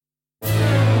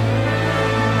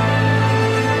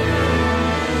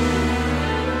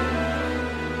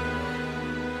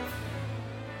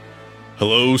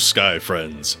Hello, Sky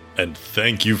Friends, and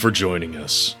thank you for joining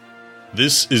us.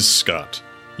 This is Scott,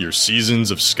 your Seasons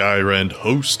of Skyrend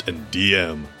host and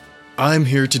DM. I'm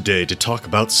here today to talk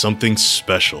about something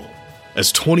special.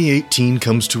 As 2018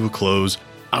 comes to a close,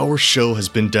 our show has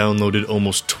been downloaded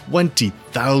almost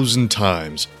 20,000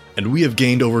 times, and we have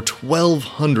gained over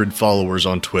 1,200 followers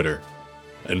on Twitter.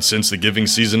 And since the giving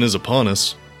season is upon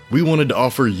us, we wanted to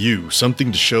offer you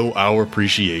something to show our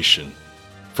appreciation.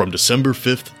 From December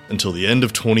 5th until the end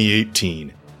of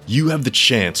 2018, you have the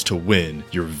chance to win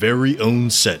your very own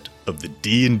set of the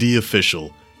D&D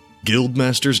official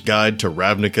Guildmaster's Guide to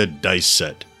Ravnica dice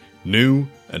set, new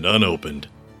and unopened.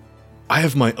 I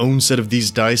have my own set of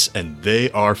these dice and they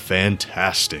are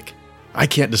fantastic. I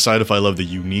can't decide if I love the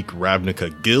unique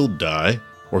Ravnica Guild die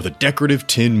or the decorative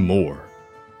tin more.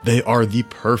 They are the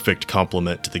perfect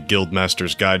complement to the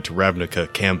Guildmaster's Guide to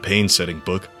Ravnica campaign setting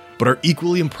book, but are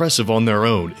equally impressive on their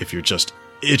own if you're just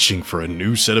itching for a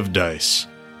new set of dice.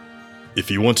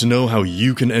 If you want to know how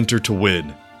you can enter to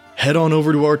win, head on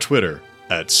over to our Twitter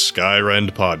at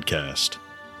Skyrend Podcast.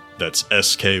 That's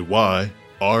SKYREND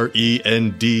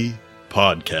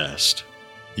Podcast.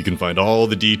 You can find all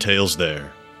the details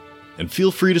there. And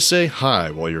feel free to say hi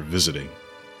while you're visiting.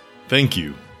 Thank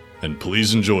you, and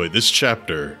please enjoy this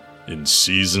chapter in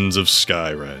Seasons of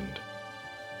Skyrend.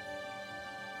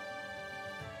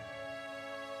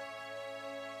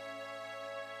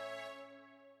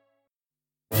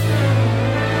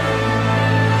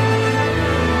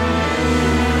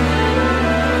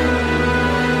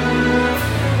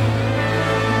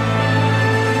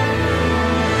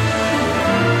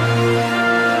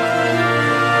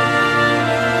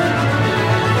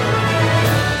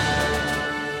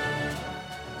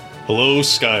 Hello,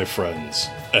 Sky Friends,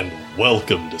 and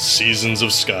welcome to Seasons of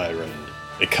Skyrend,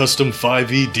 a custom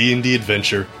 5e D&D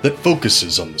adventure that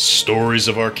focuses on the stories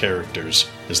of our characters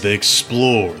as they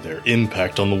explore their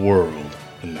impact on the world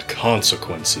and the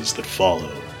consequences that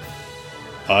follow.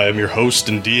 I am your host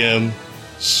and DM,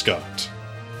 Scott.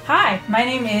 Hi, my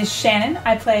name is Shannon.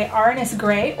 I play Arnis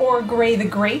Grey, or Grey the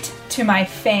Great, to my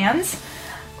fans.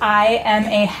 I am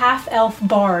a half-elf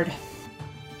bard.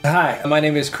 Hi, my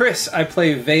name is Chris. I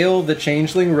play Vale the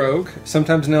Changeling Rogue,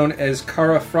 sometimes known as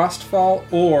Kara Frostfall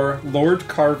or Lord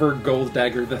Carver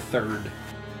Golddagger III.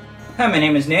 Hi, my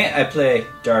name is Nate. I play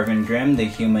Darvin Grimm, the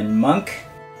Human Monk.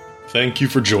 Thank you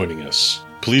for joining us.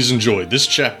 Please enjoy this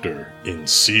chapter in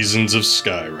Seasons of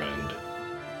Skyrend.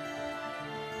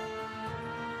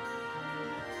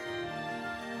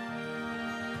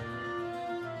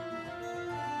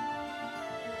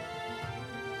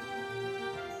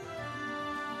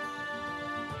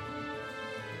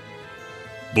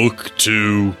 Book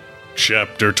 2,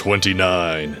 Chapter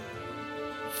 29.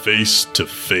 Face to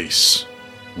Face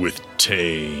with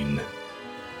Tane.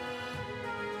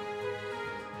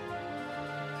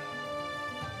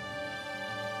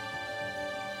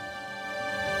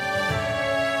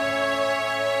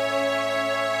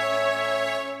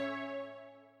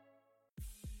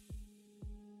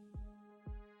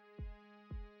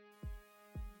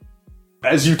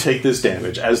 As you take this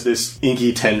damage, as this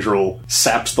inky tendril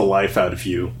saps the life out of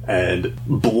you, and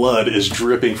blood is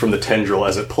dripping from the tendril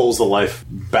as it pulls the life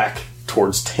back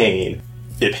towards Tane,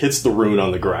 it hits the rune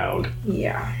on the ground.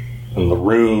 Yeah. And the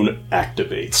rune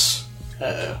activates.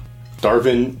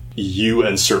 Darvin, you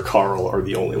and Sir Carl are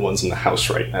the only ones in the house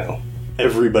right now.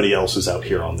 Everybody else is out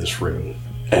here on this rune.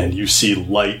 And you see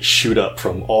light shoot up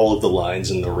from all of the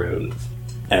lines in the rune.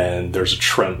 And there's a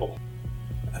tremble.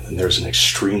 And there's an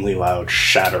extremely loud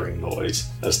shattering noise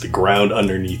as the ground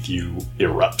underneath you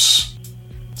erupts.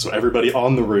 So everybody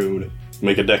on the rune,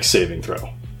 make a dex saving throw.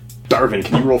 Darvin,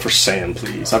 can you roll for Sam,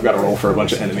 please? I've got to roll for a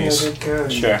bunch of enemies.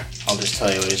 Sure. I'll just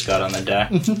tell you what he's got on the die.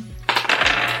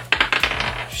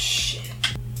 Shit.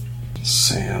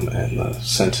 Sam and the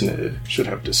Sentinel should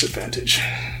have disadvantage.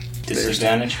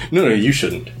 Disadvantage? No, you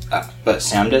shouldn't. But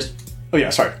Sam does? Oh yeah,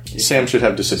 sorry. Sam should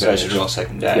have So I disadvantage. should roll a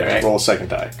second die, Yeah, right? roll a second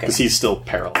die, because he's still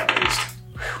paralyzed.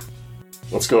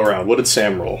 Let's go around. What did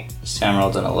Sam roll? Sam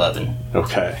rolled an 11.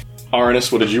 Okay. Arnis,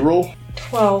 what did you roll?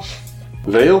 12.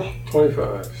 Vale?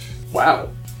 25. Wow.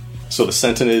 So the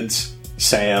Sentinids,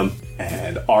 Sam,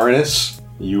 and Arnis,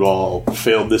 you all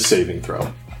failed this saving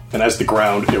throw. And as the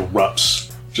ground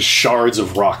erupts, just shards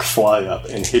of rock fly up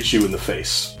and hit you in the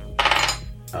face.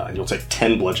 And you'll take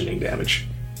 10 bludgeoning damage.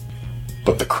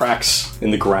 But the cracks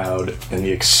in the ground and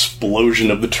the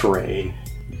explosion of the terrain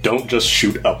don't just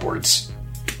shoot upwards.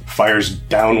 Fires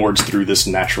downwards through this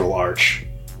natural arch,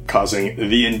 causing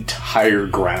the entire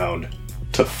ground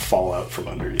to fall out from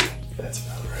under you. That's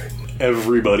about right.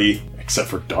 Everybody, except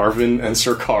for Darvin and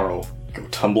Sir Carl, go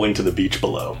tumbling to the beach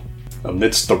below,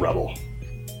 amidst the rubble.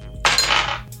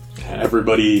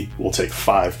 Everybody will take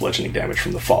 5 bludgeoning damage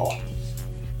from the fall.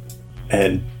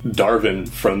 And Darvin,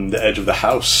 from the edge of the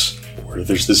house, where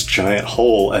there's this giant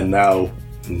hole and now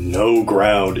no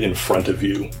ground in front of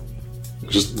you,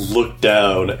 just look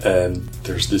down and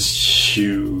there's this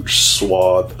huge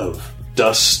swath of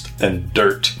dust and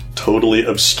dirt totally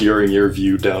obscuring your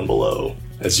view down below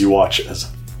as you watch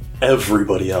as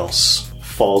everybody else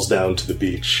falls down to the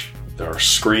beach. There are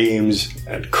screams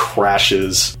and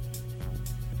crashes.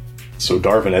 So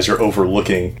Darvin, as you're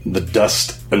overlooking the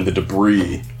dust and the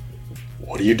debris,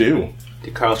 what do you do?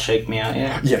 Did Carl shake me out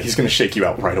yet? Yeah, he's going to shake you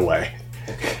out right away.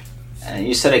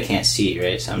 You said I can't see,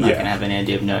 right? So I'm not Yeah. going to have any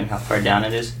idea of knowing how far down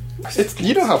it is.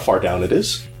 You know how far down it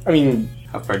is. I mean,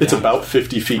 How far it's down? about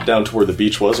 50 feet down to where the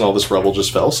beach was and all this rubble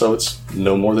just fell, so it's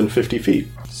no more than 50 feet.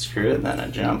 Screw it, then I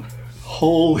jump.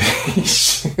 Holy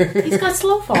shit. He's got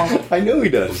slow fall. I know he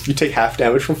does. You take half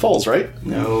damage from falls, right?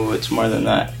 No, it's more than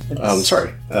that.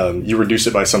 Sorry. You reduce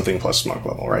it by something plus monk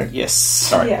level, right?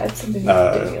 Yes. All right. Yeah, it's something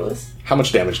ridiculous. How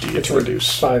much damage do you get to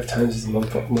reduce? 5 times the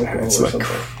monk roll or It's like- something.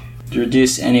 To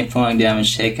reduce any falling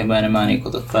damage taken by an amount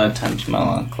equal to 5 times my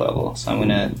monk level. So I'm going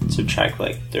to subtract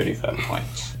like 35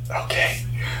 points. Okay.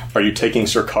 Are you taking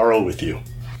Sir Carl with you?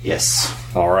 Yes.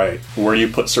 All right. Where do you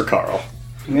put Sir Carl?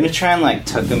 I'm going to try and like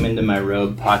tuck him into my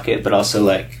robe pocket, but also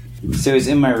like... So he's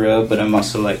in my robe, but I'm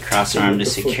also like cross-armed to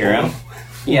secure him.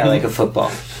 Yeah, like a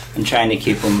football. I'm trying to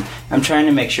keep him... I'm trying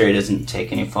to make sure he doesn't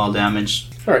take any fall damage.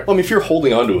 All right. Well, I mean, if you're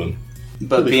holding onto him.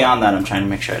 But beyond that, I'm trying to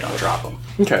make sure I don't drop him.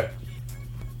 Okay.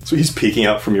 So he's peeking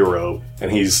out from your robe,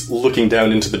 and he's looking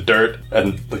down into the dirt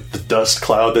and like the dust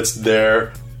cloud that's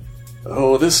there.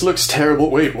 Oh, this looks terrible.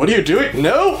 Wait, what are you doing?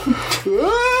 No!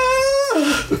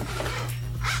 Ah!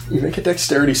 You make a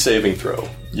dexterity saving throw.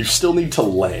 You still need to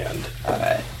land.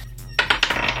 Alright.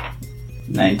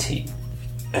 19.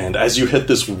 And as you hit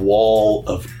this wall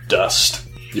of dust,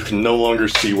 you can no longer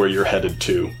see where you're headed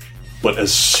to. But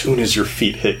as soon as your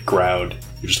feet hit ground,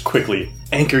 you just quickly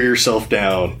anchor yourself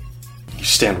down. You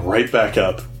stand right back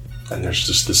up, and there's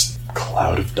just this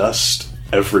cloud of dust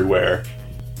everywhere.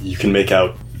 You can make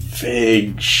out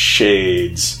vague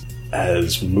shades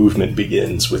as movement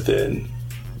begins within.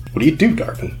 What do you do,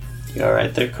 Darvin? You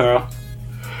alright there, Carl?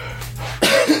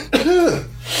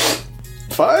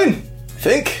 Fine.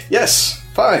 Think. Yes.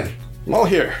 Fine. I'm all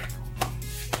here.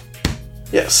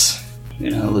 Yes. I'm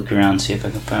gonna look around, see if I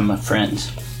can find my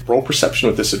friends. Roll perception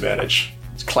with disadvantage.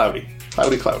 It's cloudy.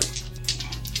 Cloudy, cloudy.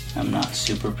 I'm not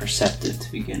super perceptive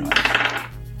to begin with.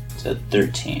 It's a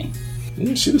 13.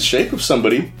 You see the shape of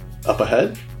somebody up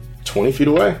ahead, 20 feet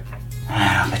away.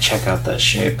 I'm gonna check out that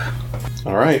shape.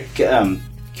 All right.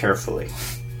 Carefully.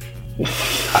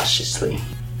 Cautiously.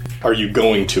 Are you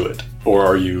going to it, or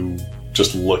are you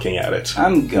just looking at it?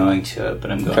 I'm going to it,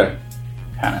 but I'm going Okay.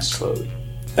 kind of slowly.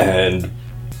 And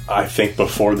I think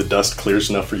before the dust clears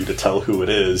enough for you to tell who it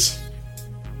is,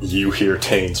 you hear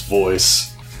Tane's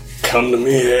voice. Come to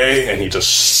me, eh? And he just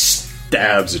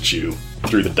stabs at you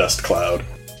through the dust cloud.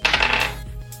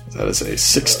 That is a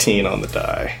 16 on the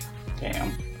die.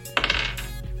 Damn.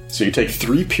 So you take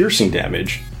 3 piercing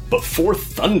damage, but 4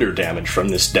 thunder damage from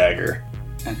this dagger.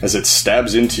 As it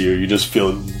stabs into you, you just feel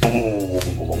it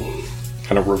boom,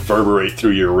 kind of reverberate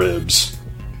through your ribs.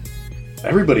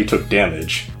 Everybody took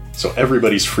damage, so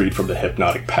everybody's freed from the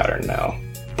hypnotic pattern now.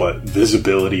 But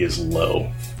visibility is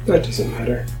low. That doesn't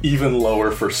matter. Even lower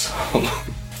for some.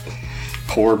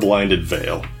 Poor blinded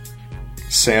Vale.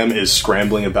 Sam is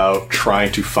scrambling about,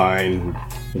 trying to find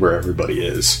where everybody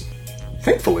is.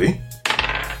 Thankfully,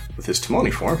 with his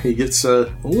Timoni form, he gets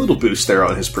a little boost there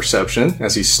on his perception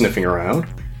as he's sniffing around.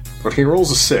 But he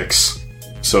rolls a 6.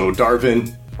 So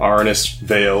Darvin, Arnis,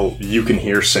 Vale, you can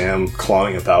hear Sam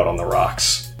clawing about on the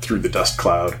rocks through the dust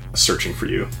cloud, searching for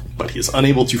you. But he is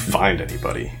unable to find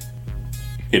anybody.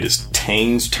 It is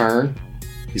Tane's turn.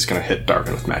 He's going to hit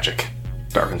Darvin with magic.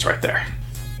 Darvin's right there.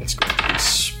 Let's go to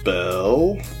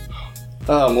spell.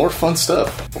 More fun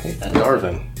stuff. Hey,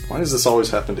 Darvin, why does this always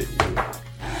happen to you?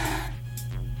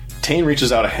 Tane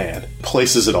reaches out a hand,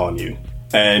 places it on you,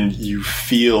 and you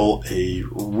feel a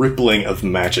rippling of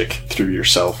magic through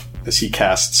yourself as he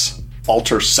casts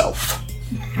Alter Self.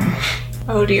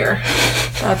 Oh dear.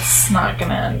 That's not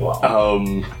gonna end well.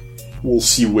 We'll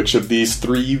see which of these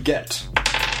 3 you get.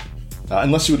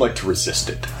 Unless you would like to resist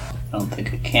it. I don't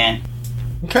think I can.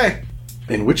 Okay.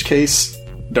 In which case,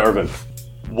 Darvin,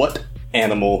 what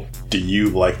animal do you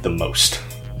like the most?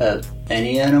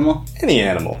 Any animal? Any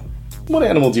animal. What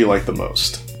animal do you like the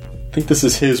most? I think this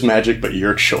is his magic, but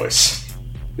your choice.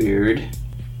 Weird.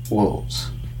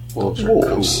 Wolves. Wolves are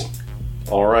Wolves.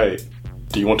 cool. Alright.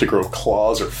 Do you want to grow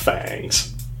claws or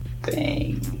fangs?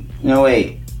 Fang. No,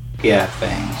 wait. Yeah,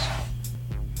 fangs.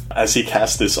 As he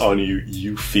casts this on you,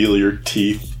 you feel your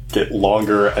teeth get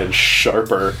longer and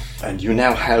sharper, and you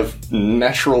now have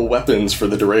natural weapons for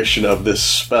the duration of this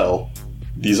spell.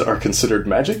 These are considered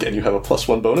magic, and you have a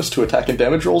 +1 bonus to attack and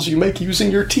damage rolls you make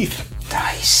using your teeth.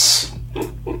 Nice.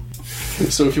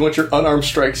 So if you want your unarmed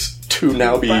strikes to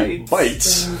now be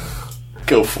bites,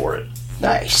 go for it.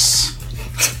 Nice.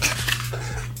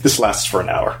 This lasts for an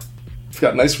hour. It's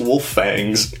got nice wolf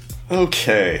fangs.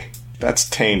 Okay, that's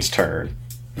Tane's turn.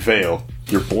 Vale,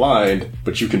 you're blind,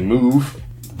 but you can move.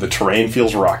 The terrain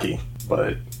feels rocky,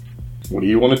 but what do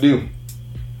you want to do?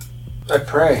 I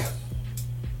pray.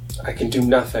 I can do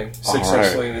nothing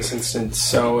successfully in this instance,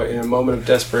 so in a moment of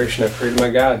desperation, I pray to my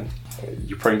god.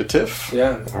 You praying to Tiff?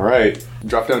 Yeah. Alright.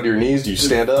 Drop down to your knees. Do you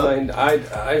stand up?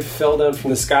 I fell down from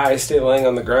the sky. I stayed laying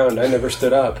on the ground. I never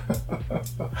stood up.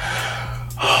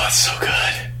 Oh, it's so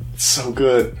good. It's so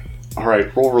good.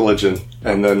 Alright, roll religion,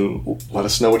 and then let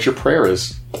us know what your prayer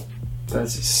is.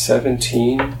 That's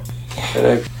 17, and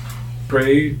I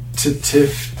pray to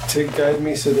Tiff to guide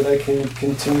me so that I can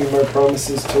continue my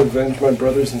promises to avenge my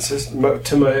brothers and sisters,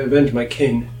 avenge my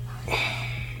kin.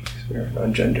 We're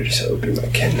ungendered, so it would be my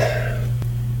kin.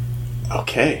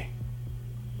 Okay.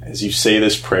 As you say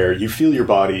this prayer, you feel your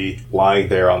body lying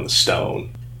there on the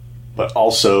stone, but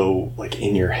also, like,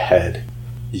 in your head,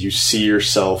 you see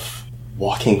yourself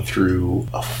walking through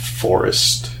a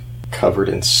forest covered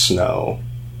in snow,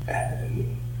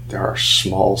 and there are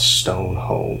small stone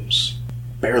homes,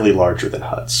 barely larger than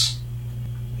huts.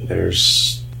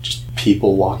 There's just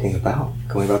people walking about,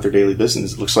 going about their daily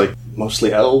business. It looks like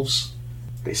mostly elves.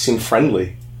 They seem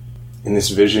friendly. In this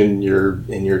vision, you're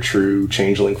in your true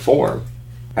changeling form,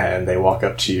 and they walk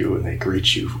up to you and they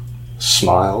greet you,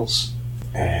 smiles,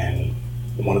 and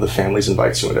one of the families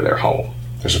invites you into their home.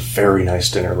 There's a very nice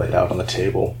dinner laid out on the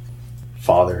table.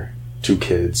 Father, 2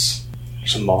 kids.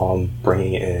 There's a mom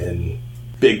bringing in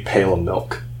a big pail of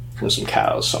milk from some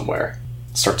cows somewhere.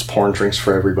 Starts pouring drinks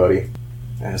for everybody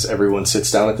as everyone sits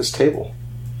down at this table.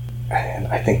 And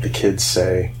I think the kids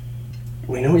say,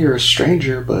 "We know you're a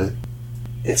stranger, but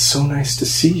it's so nice to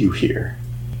see you here."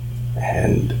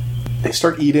 And they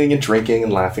start eating and drinking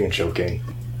and laughing and joking.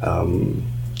 Do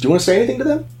you want to say anything to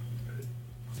them?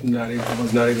 I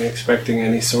was not even expecting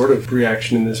any sort of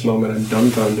reaction in this moment. I'm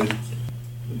dumbfounded.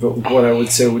 But what I would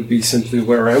say would be simply,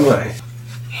 where am I?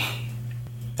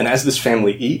 And as this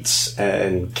family eats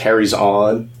and carries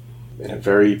on in a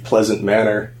very pleasant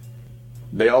manner,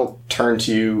 they all turn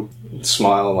to you and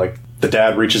smile, and like the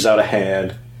dad reaches out a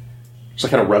hand, just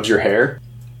like kind of rubs your hair,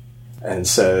 and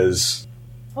says,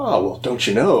 "Oh, well, don't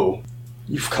you know,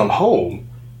 you've come home."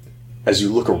 As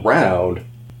you look around,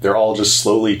 they're all just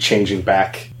slowly changing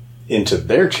back into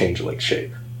their changeling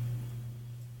shape.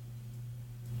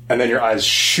 And then your eyes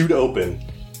shoot open,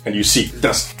 and you see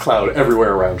dust cloud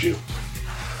everywhere around you.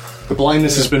 The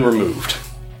blindness has been removed.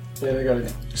 Yeah, I got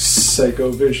a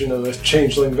psycho vision of a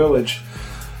changeling village.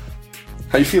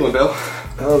 How you feeling, Bill?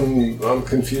 I'm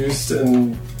confused,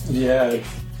 and yeah,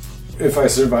 if I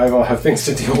survive, I'll have things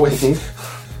to deal with.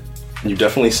 You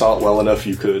definitely saw it well enough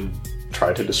you could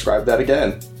try to describe that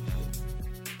again.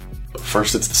 But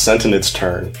first, it's the Sentinid's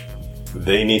turn.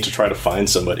 They need to try to find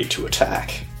somebody to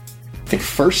attack. I think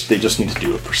first they just need to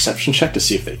do a perception check to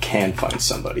see if they can find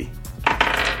somebody.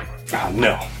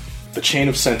 No. The chain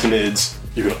of Sentinids,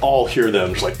 you can all hear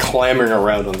them just like clamoring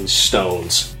around on these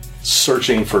stones,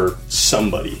 searching for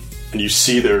somebody. And you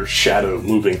see their shadow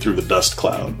moving through the dust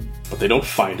cloud, but they don't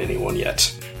find anyone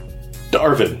yet.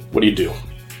 Darvin, what do you do?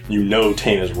 You know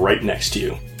Tane is right next to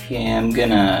you. Yeah, I'm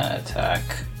gonna attack.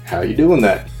 How are you doing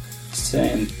that?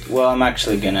 Same. Well, I'm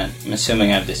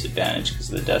assuming I have disadvantage because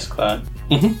of the dust cloud.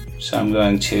 Mm-hmm. So I'm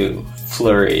going to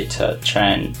flurry to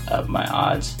try and up my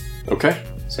odds. Okay.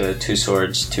 So 2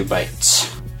 swords, 2 bites.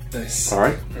 Nice.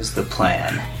 Alright. Is the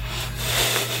plan.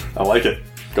 I like it.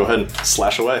 Go ahead and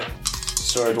slash away.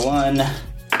 Sword 1.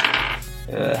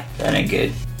 That ain't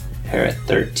good. Pair of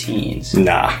 13s.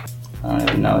 Nah. I don't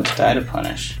even know it's die to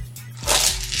punish.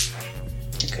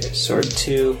 Okay, sword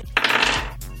 2.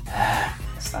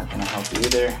 It's not gonna help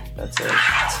either. That's a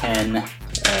 10.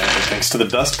 Thanks to the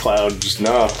dust cloud, just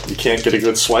no, you can't get a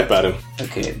good swipe at him.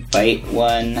 Okay, bite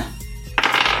 1.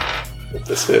 If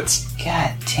this hits.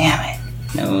 God damn it.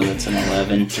 No, that's an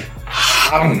 11.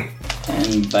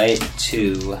 And bite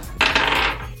 2.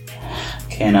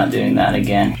 Okay, not doing that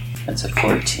again. That's a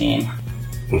 14.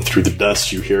 And through the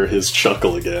dust, you hear his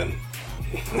chuckle again.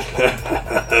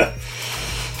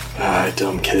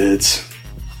 Dumb kids.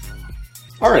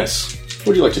 Arnis, what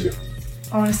would you like to do?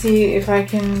 I want to see if I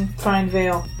can find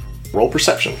Vale. Roll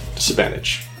perception,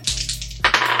 disadvantage.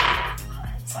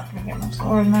 It's not going to get much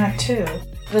lower than that, too.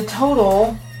 The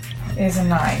total is a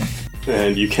 9.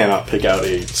 And you cannot pick out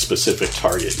a specific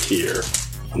target here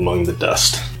among the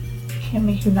dust. Can't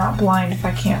make you not blind if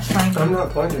I can't find you. I'm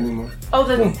not blind anymore. Oh,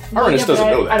 then Arnis doesn't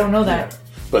know that. I don't know that.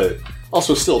 But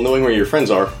also still, knowing where your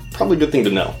friends are, probably a good thing to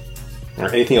know. Or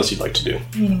anything else you'd like to do?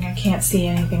 Meaning I can't see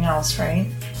anything else, right?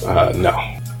 No.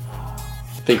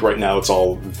 I think right now it's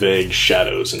all vague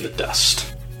shadows in the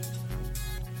dust.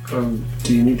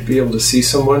 Do you need to be able to see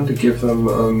someone to give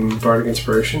them bardic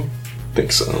inspiration?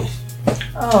 Think so.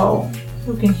 Oh,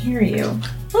 who can hear you?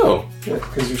 Oh, Yeah,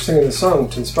 because you're singing the song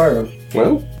to inspire them.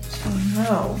 well,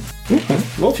 Oh okay.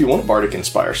 Well, if you want to bardic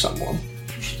inspire someone. no.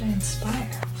 Who should I inspire?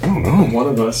 I don't know. One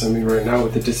of us, I mean, right now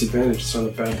with the disadvantage, it's not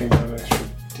a bad thing to have an extra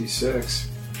d6.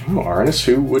 Oh, Arnis,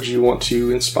 who would you want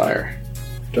to inspire?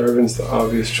 Darvin's the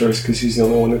obvious choice because he's the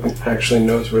only one who actually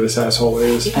knows where this asshole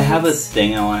is. I have a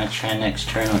thing I want to try next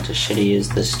turn, which is shitty use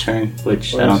this turn,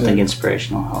 which What I don't is it? think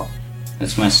inspiration will help.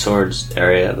 It's my sword's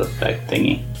area of effect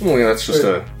thingy. Well, yeah, that's just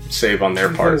a save on their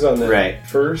Two part. things on that. Right.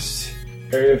 First,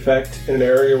 area effect in an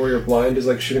area where you're blind is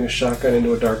like shooting a shotgun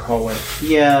into a dark hallway.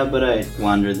 Yeah, but I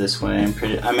wandered this way.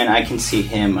 I can see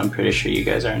him. I'm pretty sure you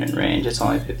guys aren't in range. It's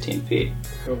only 15 feet.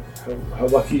 How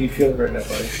lucky you feeling right now,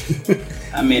 buddy?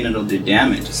 I mean, it'll do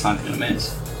damage. It's not going to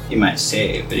miss. He might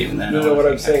save, but even then... No, what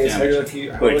I'm saying is damage.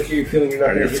 how lucky are you feeling you're not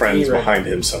Are going your to hit friends me right behind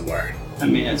him somewhere? I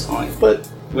mean, it's only... But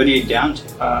What are you down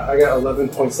to? I got 11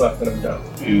 points left and I'm done.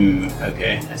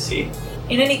 Okay, I see.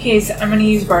 In any case, I'm going to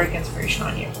use Bardic Inspiration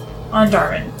on you. On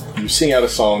Darwin. you sing out a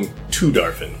song to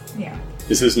Darvin. Yeah.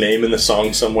 Is his name in the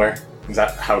song somewhere? Is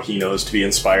that how he knows to be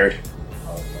inspired?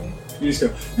 You just go,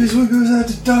 this one goes out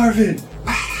to Darvin!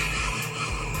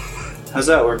 How's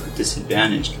that work with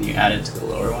disadvantage? Can you add it to the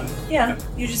lower one? Yeah,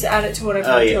 you just add it to whatever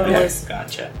Oh, the yeah, total okay. is.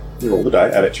 Gotcha. You roll the die,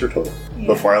 add it to your total. Yeah.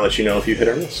 Before I let you know if you hit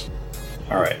or miss.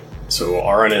 Alright, so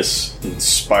Aranis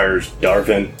inspires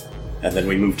Darvin, and then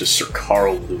we move to Sir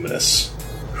Carl Luminous,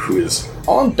 who is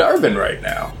on Darvin right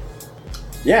now.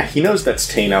 Yeah, he knows that's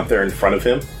Tane out there in front of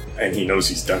him, and he knows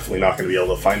he's definitely not going to be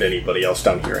able to find anybody else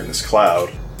down here in this cloud.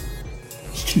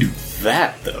 He can do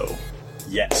that, though.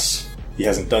 Yes. He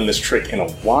hasn't done this trick in a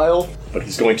while, but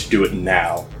he's going to do it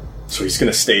now. So he's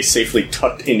going to stay safely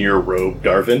tucked in your robe,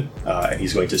 Darvin, and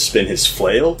he's going to spin his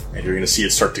flail, and you're going to see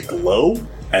it start to glow,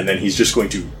 and then he's just going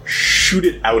to shoot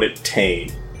it out at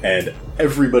Tane, and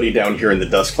everybody down here in the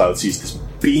dust cloud sees this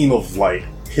beam of light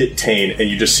hit Tane, and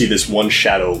you just see this one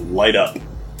shadow light up.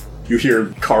 You hear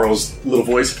Carl's little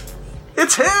voice,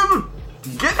 "It's him!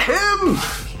 Get him!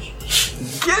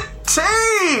 Get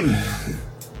Tane!"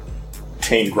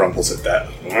 Tane grumbles at that.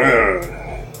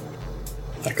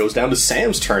 That goes down to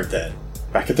Sam's turn then.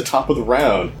 Back at the top of the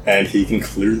round, and he can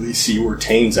clearly see where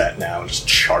Tane's at now and just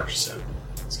charges him.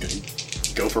 He's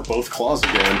gonna go for both claws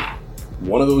again.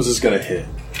 One of those is gonna hit.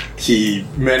 He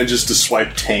manages to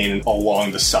swipe Tane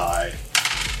along the side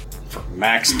for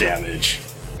max damage.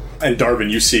 And Darvin,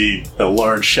 you see a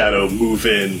large shadow move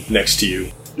in next to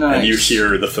you. Nice. And you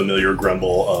hear the familiar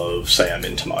grumble of Sam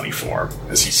in Tamani form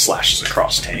as he slashes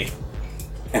across Tane.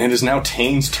 And it is now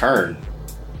Tane's turn.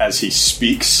 As he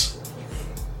speaks,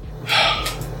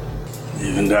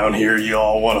 "Even down here you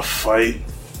all want to fight?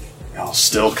 Y'all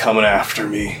still coming after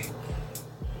me?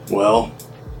 Well,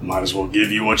 might as well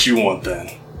give you what you want then."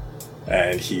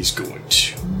 And he's going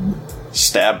to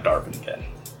stab Darvin again.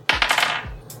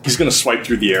 He's going to swipe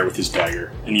through the air with his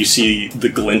dagger, and you see the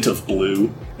glint of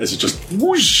blue as it just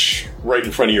whoosh right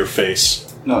in front of your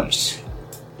face. Nice.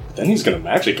 Then he's going to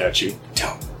magic at you.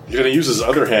 He's going to use his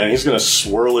other hand, he's going to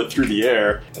swirl it through the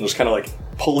air, and just kind of like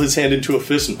pull his hand into a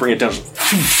fist and bring it down.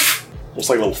 Almost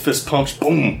like little fist pumps.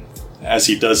 Boom! As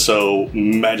he does so,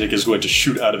 magic is going to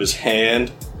shoot out of his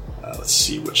hand. Let's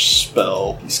see which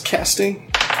spell he's casting.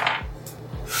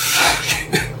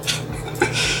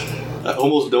 I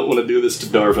almost don't want to do this to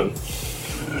Darvin.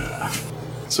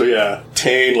 So yeah,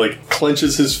 Tane like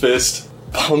clenches his fist,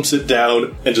 pumps it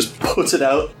down, and just puts it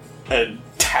out and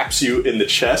taps you in the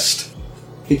chest.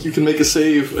 I think you can make a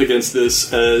save against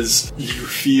this as you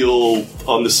feel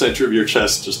on the center of your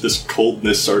chest just this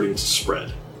coldness starting to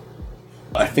spread.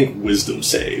 I think wisdom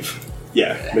save.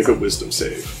 Yeah, make a wisdom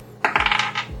save.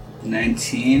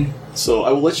 19. So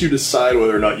I will let you decide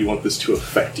whether or not you want this to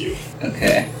affect you.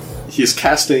 Okay. He is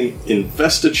casting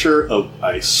Investiture of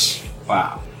Ice.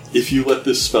 Wow. If you let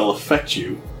this spell affect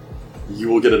you, you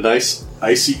will get a nice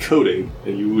icy coating,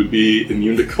 and you would be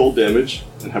immune to cold damage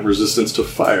and have resistance to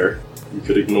fire. You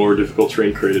could ignore difficult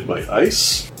terrain created by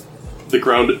ice. The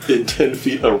ground in 10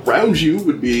 feet around you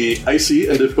would be icy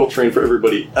and difficult terrain for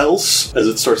everybody else as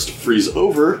it starts to freeze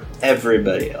over.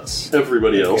 Everybody else.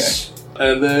 Everybody else.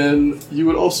 And then you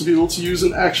would also be able to use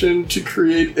an action to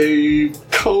create a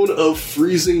cone of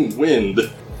freezing wind.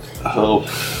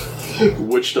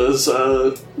 Which does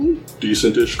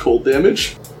decent-ish cold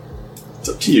damage. It's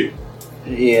up to you.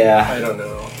 Yeah, I don't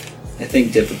know. I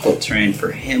think difficult terrain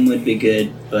for him would be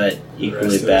good, but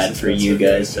equally bad for you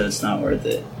guys, so it's not worth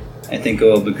it. I think I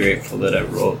will be grateful that I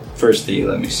rolled. First, that you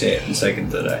let me save, and second,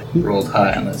 that I rolled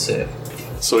high on that save.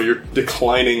 So you're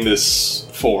declining this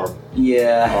form.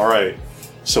 Yeah. Alright.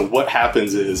 So what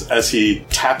happens is, as he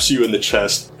taps you in the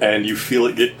chest, and you feel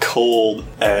it get cold,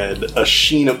 and a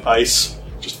sheen of ice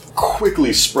just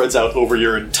quickly spreads out over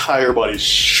your entire body,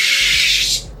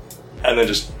 and then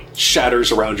just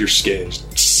shatters around your skin.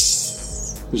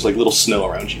 There's like little snow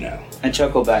around you now. I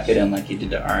chuckle back at him like he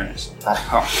did to Arnis.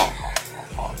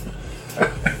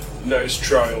 Nice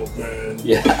try, old man.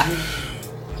 Yeah.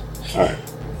 Alright.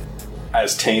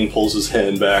 As Tane pulls his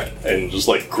hand back and just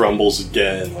like grumbles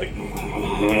again, like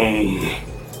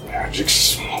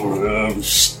magics,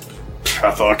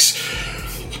 pathox.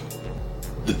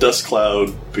 The dust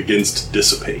cloud begins to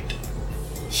dissipate.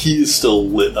 He is still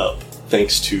lit up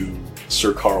thanks to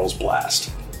Sir Carl's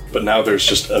blast. But now there's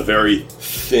just a very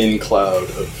thin cloud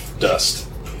of dust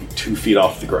 2 feet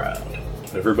off the ground.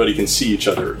 Everybody can see each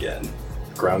other again.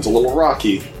 The ground's a little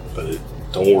rocky, but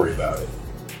don't worry about it.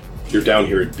 You're down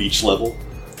here at beach level.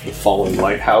 The fallen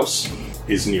lighthouse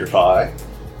is nearby,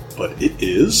 but it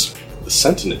is the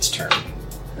Sentinids' turn.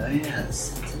 Oh,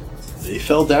 yes. They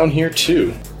fell down here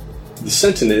too. The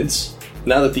Sentinids,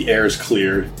 now that the air is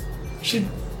cleared, actually,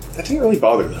 that didn't really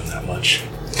bother them that much.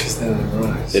 Because they don't have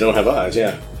eyes. They don't have eyes,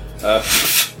 yeah.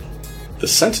 The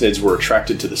Sentinids were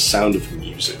attracted to the sound of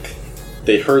music.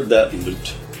 They heard that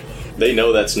lute. They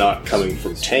know that's not coming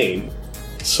from Tane.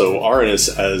 So Arnis,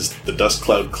 as the dust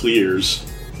cloud clears,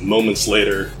 moments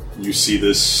later, you see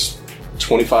this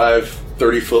 25,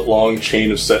 30-foot long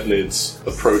chain of Sentinids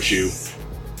approach you.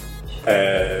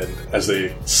 And as they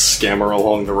scammer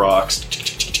along the rocks,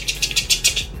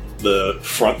 the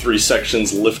front 3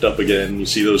 sections lift up again. You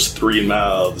see those 3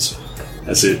 mouths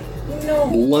as it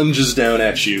lunges down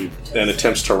at you and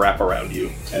attempts to wrap around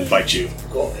you and bite you.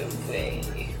 Go away.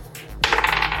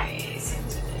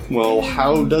 Well,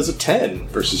 how does a 10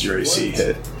 versus your AC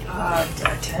hit? A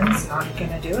 10's not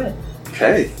gonna do it.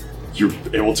 Okay. You're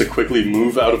able to quickly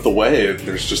move out of the way, and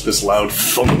there's just this loud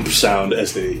thump sound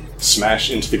as they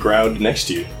smash into the ground next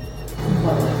to you.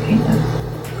 Well, okay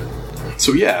then.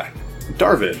 So yeah,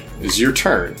 Darvin, it's your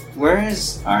turn. Where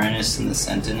is Arnis and the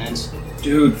Sentinids?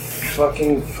 Dude,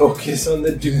 fucking focus on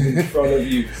the dude in front of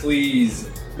you, please.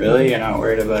 Really? You're not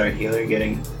worried about our healer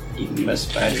getting eaten by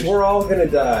spiders? We're all gonna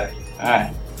die.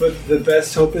 Alright. But the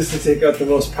best hope is to take out the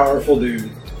most powerful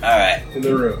dude Alright. in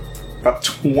the room. About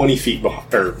 20 feet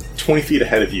or 20 feet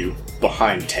ahead of you,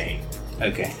 behind Tane.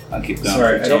 Okay, I'll keep going.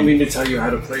 Sorry, for I don't 10. mean to tell you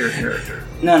how to play your character.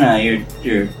 No,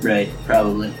 you're right,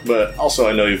 probably. But also,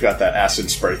 I know you've got that acid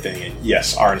spray thing, and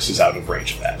yes, Arnis is out of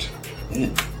range of that.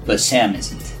 But Sam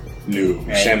isn't. No,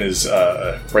 Right. Sam is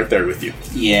right there with you.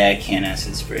 Yeah, I can't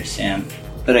acid spray Sam.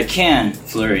 But I can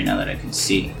flurry now that I can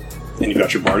see. And you've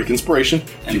got your bardic inspiration,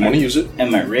 if you want to use it.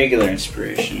 And my regular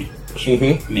inspiration.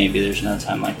 Mm-hmm. Maybe there's no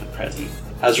time like the present.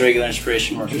 How's regular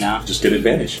inspiration working now? Just get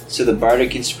advantage. So the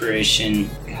bardic inspiration,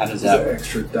 how does That that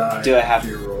extra die. Do I have- to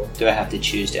your roll? Do I have to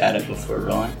choose to add it before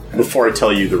rolling? Before I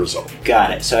tell you the result.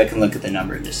 Got it. So I can look at the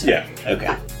number and decide. Yeah.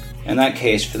 Okay. In that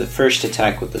case, for the first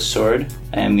attack with the sword,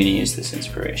 I am going to use this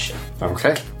inspiration.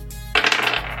 Okay.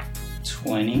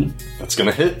 20. That's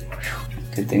gonna hit.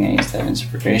 Good thing I used that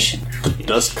inspiration. The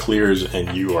dust clears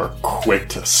and you are quick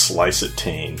to slice at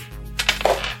Tane.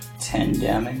 10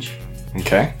 damage.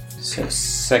 Okay. So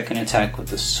second attack with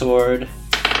the sword.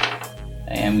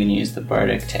 I am going to use the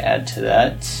bardic to add to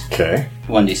that. Okay.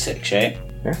 1d6, right?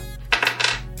 Yeah.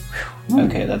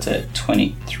 Okay, that's a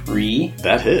 23.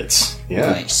 That hits.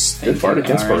 Yeah. Nice. Good Thank bardic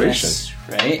you, inspiration.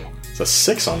 Arnis. Right? It's a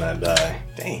 6 on that die.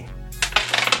 Dang.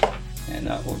 And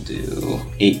that will do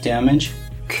 8 damage.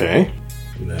 Okay.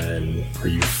 And then, are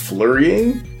you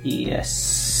flurrying?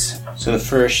 Yes. So the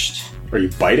first, Are you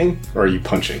biting? Or are you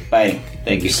punching? biting.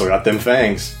 Thank You you. still got them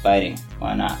fangs. Biting.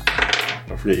 Why not?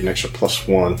 Don't forget your extra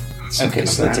 +1. Okay,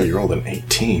 so that's you rolled an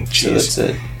 18. So Jeez. that's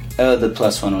it. Oh, the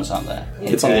 +1 was on that.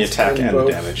 It's on the attack On and the both.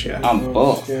 damage, yeah. On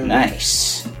both. Yeah.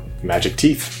 Nice. Magic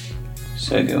teeth.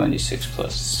 So I go 1d6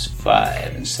 plus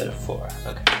 5 instead of 4.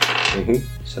 Okay.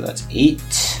 Mm-hmm. So that's 8.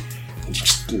 You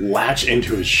just latch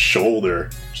into his shoulder.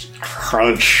 Just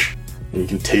crunch. And you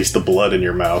can taste the blood in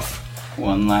your mouth.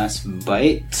 One last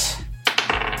bite.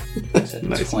 That's a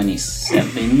Nice.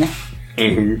 27.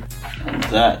 Mm-hmm. And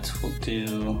that will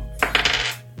do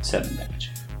 7 damage.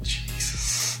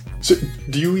 Jesus. So,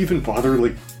 do you even bother,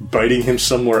 like, biting him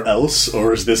somewhere else?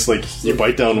 Or is this, like, you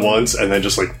bite down once and then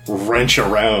just, like, wrench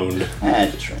around?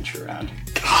 Just wrench around.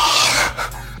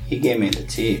 He gave me the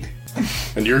teeth.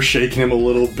 And you're shaking him a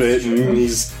little bit, and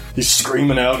he's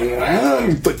screaming out,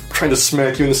 and like, trying to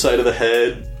smack you in the side of the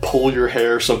head, pull your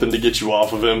hair, something to get you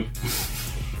off of him.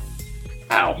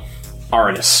 Ow.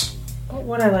 Arnis. What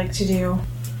would I like to do?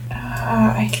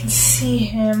 I can see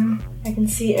him. I can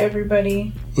see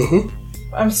everybody. Mm-hmm.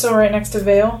 I'm still right next to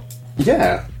Vale.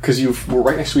 Yeah, because you were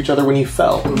right next to each other when you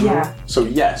fell. Yeah. So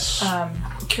yes.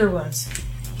 Cure wounds.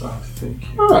 Oh, thank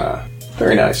you. Ah,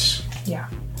 very nice. Yeah.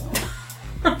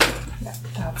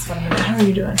 That's what I'm gonna do. How are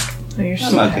you doing? Oh, you're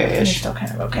still okay-ish. You're still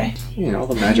kind of okay. You know,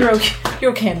 the magic. You're okay.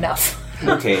 You're okay enough.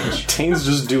 Okay. Tane's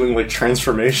just doing, like,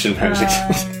 transformation magic.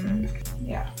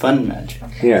 Yeah. Fun magic.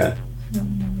 Yeah.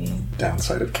 Maybe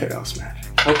Downside of chaos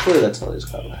magic. Hopefully that's all he's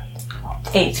got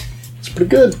left. 8. It's pretty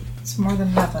good. It's more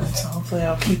than nothing, so hopefully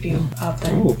I'll keep you up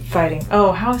and fighting.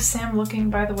 Oh, how is Sam looking,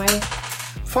 by the way?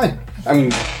 Fine. I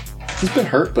mean, he's been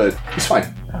hurt, but he's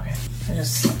fine. Okay. I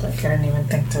just, like, I didn't even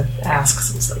think to ask,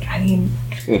 because it was like, I need...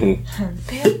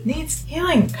 Bam needs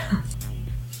healing.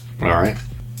 Alright.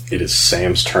 It is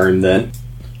Sam's turn, then.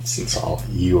 Since all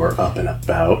you are up and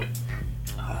about.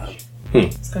 I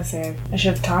was gonna say, I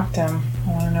should have talked to him.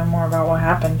 I want to know more about what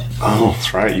happened. Oh,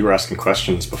 that's right. You were asking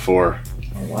questions before.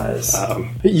 I was.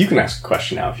 You can ask a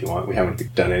question now if you want. We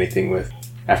haven't done anything with...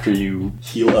 After you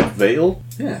heal up Vale?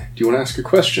 Yeah. Do you want to ask a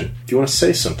question? Do you want to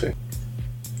say something?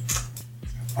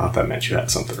 I thought that meant you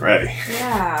had something ready.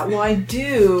 Yeah, well, I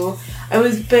do. I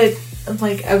was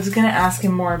gonna ask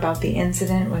him more about the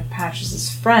incident with Patches'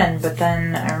 friend, but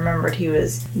then I remembered he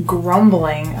was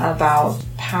grumbling about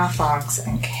Pathox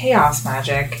and chaos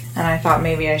magic, and I thought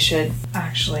maybe I should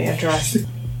actually address...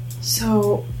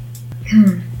 So,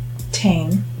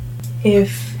 Tane,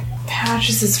 if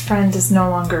Patches' friend is no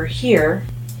longer here,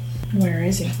 where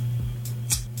is he?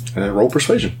 Roll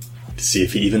persuasion to see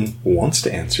if he even wants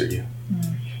to answer you.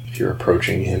 If you're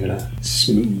approaching him in a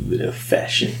smooth enough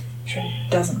fashion. Sure he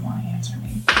doesn't want to answer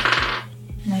me.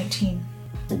 19.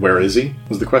 Where is he?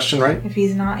 Was the question right? If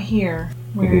he's not here,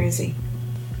 where is he?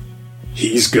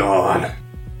 He's gone.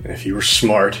 And if you were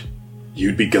smart,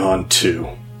 you'd be gone too.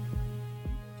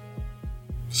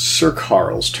 Sir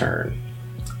Carl's turn.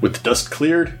 With the dust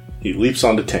cleared, he leaps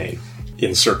onto Tane,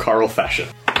 in Sir Carl fashion.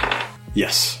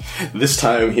 Yes, this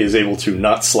time he is able to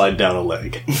not slide down a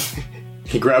leg.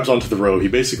 He grabs onto the robe. He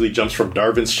basically jumps from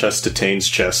Darvin's chest to Tane's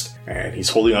chest, and he's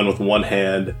holding on with one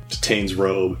hand to Tane's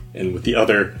robe, and with the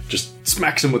other, just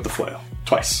smacks him with the flail.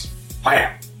 Twice.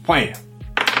 Wham! Wham!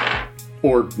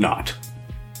 Or not.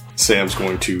 Sam's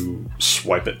going to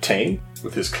swipe at Tane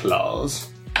with his claws.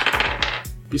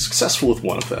 Be successful with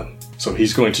one of them. So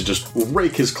he's going to just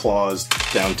rake his claws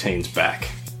down Tane's back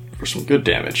for some good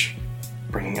damage.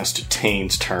 Bringing us to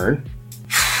Tane's turn.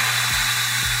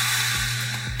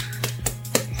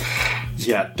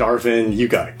 Yeah, Darvin, you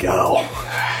gotta go.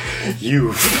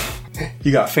 You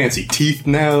got fancy teeth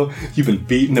now. You've been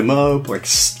beating him up, like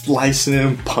slicing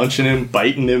him, punching him,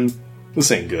 biting him. This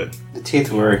ain't good. The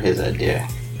teeth were his idea.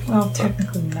 Well,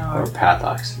 technically Or not.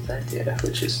 Pathox's idea,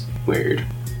 which is weird.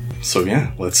 So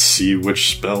yeah, let's see which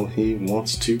spell he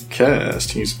wants to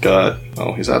cast. He's got...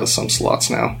 Oh, he's out of some slots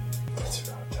now. That's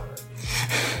about time.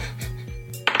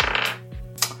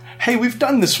 Hey, we've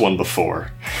done this one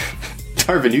before.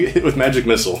 Darvin, you get hit with Magic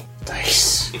Missile.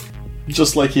 Nice.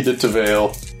 Just like he did to Vale.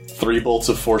 3 bolts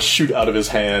of force shoot out of his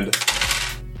hand.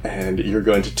 And you're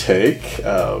going to take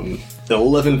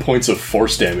 11 points of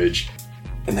force damage.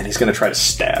 And then he's going to try to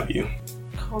stab you.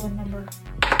 Call the number.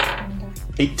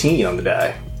 18 on the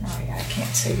die. Oh yeah, I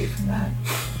can't save you from that.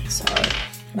 Sorry.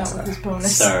 Not with this bonus.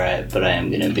 It's alright, but I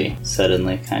am gonna be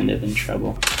suddenly kind of in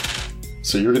trouble.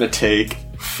 So you're going to take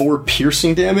 4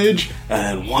 piercing damage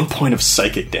and 1 point of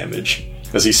psychic damage.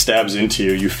 As he stabs into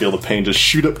you, you feel the pain just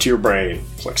shoot up to your brain.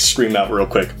 It's like scream out real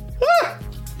quick. Ah!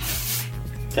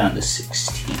 Down to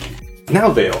 16.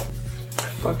 Now Vale.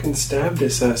 Fucking stabbed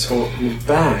this asshole in the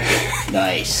back.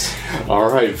 Nice.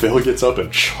 Alright, Vale gets up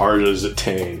and charges at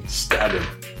Tane. Stab him.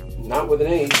 Not with an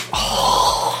 8.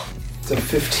 It's a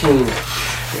 15.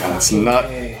 Yeah, it's not...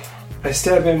 Okay. I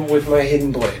stab him with my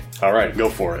hidden blade. Alright, go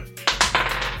for it.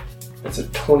 That's a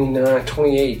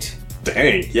 28.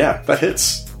 Dang, yeah, that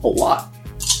hits. A lot.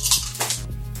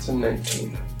 It's a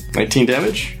 19. 19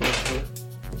 damage?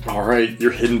 Alright,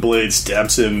 your hidden blade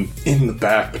stabs him in the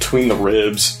back between the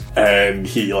ribs, and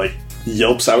he, like,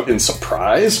 yelps out in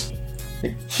surprise.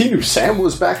 He knew Sam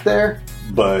was back there,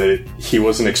 but he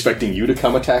wasn't expecting you to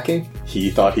come attacking. He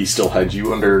thought he still had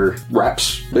you under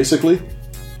wraps, basically.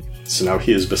 So now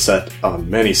he is beset on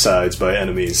many sides by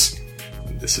enemies.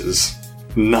 This is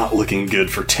not looking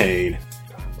good for Tane.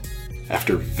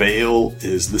 After Vale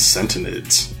is the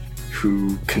Sentinids,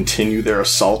 who continue their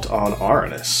assault on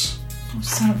Aranus. Oh,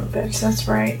 son of a bitch, that's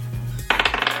right.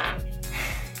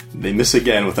 They miss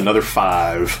again with another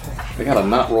 5. They gotta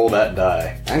not roll that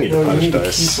die. I need to punish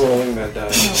dice. Keep rolling that die. No,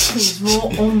 please,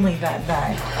 roll only that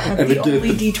die. That's And the it did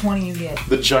only the- D20 you get.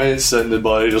 The giant Sentinid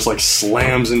body just like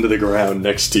slams into the ground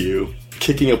next to you,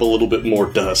 kicking up a little bit more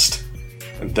dust.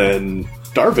 And then,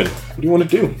 Darvin, what do you want to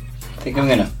do? I think I'm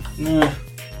gonna.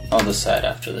 I'll decide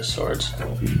after the swords.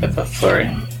 With a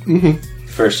flurry.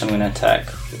 First, I'm gonna attack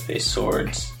with a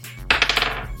swords.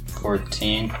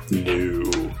 14.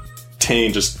 No.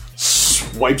 Tane just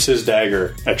swipes his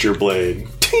dagger at your blade.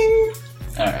 Ting!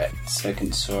 Alright,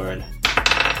 second sword.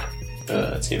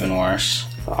 That's even worse.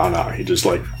 Oh no, he just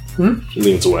like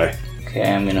leans away.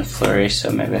 Okay, I'm gonna flurry,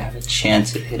 so maybe I have a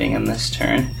chance of hitting him this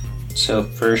turn. So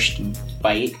first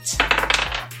bite.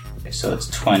 Okay, so it's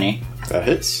 20. That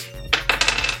hits.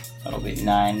 That'll be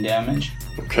 9 damage.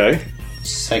 Okay.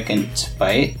 Second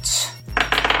bite.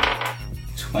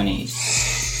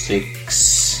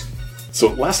 26. So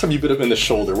last time you bit him in the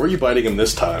shoulder, where are you biting him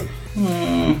this time?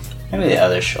 Maybe the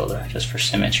other shoulder, just for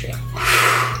symmetry.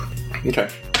 Okay.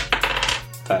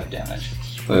 5 damage.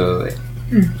 Wait.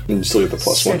 And you still get the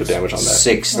 +1 to damage on that.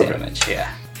 6 Okay. damage,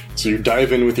 yeah. So you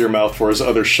dive in with your mouth for his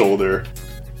other shoulder,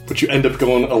 but you end up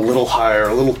going a little higher,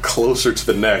 a little closer to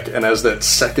the neck, and as that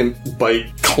second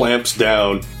bite clamps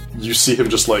down, you see him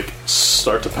just like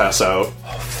start to pass out.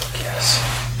 Oh, fuck yes.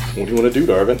 What do you want to do,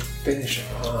 Darvin? Finish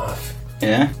him off.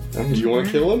 Yeah? Do you want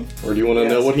to kill him? Or do you want to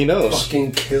know what he knows?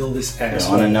 Fucking kill this I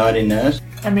asshole. want to know what he knows.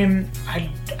 I mean,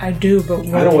 I do, but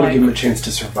I don't want to give him a chance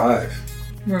to survive.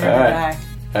 we're gonna Alright.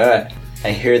 die. Alright.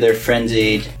 I hear their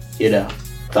frenzied,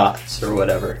 thoughts or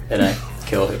whatever, and I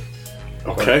kill him.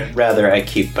 Okay. Rather, I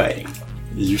keep biting.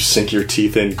 You sink your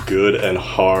teeth in good and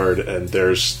hard, and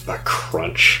there's a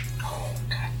crunch. Oh,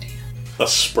 goddamn. A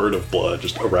spurt of blood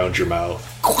just around your mouth.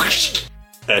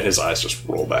 And his eyes just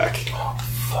roll back.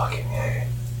 Fucking A.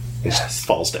 He just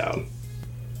falls down.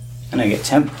 And I get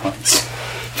 10 points.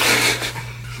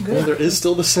 Well, there is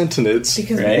still the Sentinids.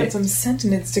 Because we Right? got some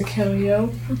Sentinids to kill,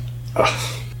 yo.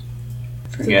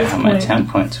 Forget how my 10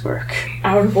 points work.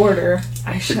 Out of order.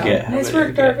 I shall. Forget how Nice many work,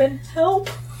 you get. Darvin. Help.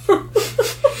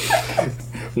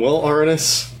 Well,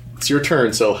 Aranus, it's your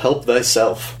turn, so help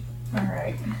thyself.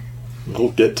 Alright.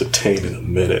 We'll get to Tane in a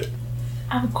minute.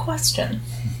 I have a question.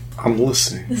 I'm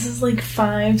listening. This is like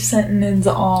 5 Sentinids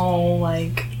all,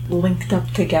 like, linked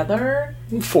up together.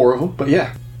 4 of them, but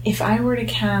yeah. If I were to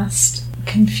cast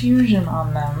Confusion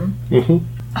on them,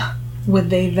 would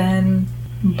they then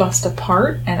bust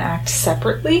apart and act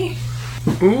separately?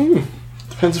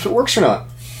 Depends if it works or not.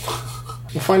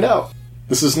 We'll find out.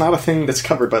 This is not a thing that's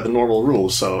covered by the normal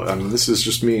rules, so this is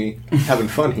just me having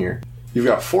fun here. You've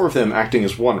got 4 of them acting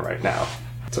as 1 right now.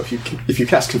 So if you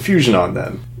cast Confusion on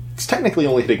them, it's technically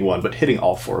only hitting 1, but hitting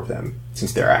all 4 of them,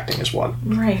 since they're acting as 1.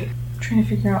 Right. I'm trying to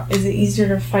figure out, is it easier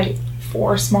to fight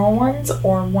 4 small ones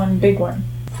or 1 big one?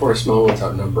 4 small ones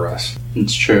outnumber us.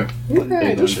 It's true.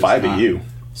 Hey, there's 5 of you.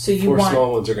 So you 4 want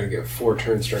small ones are going to get 4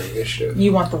 turns during initiative.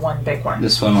 you want the 1 big one.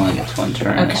 This one only gets 1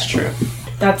 turn, that's Okay. true.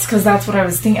 That's because that's what I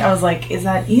was thinking. I was like, is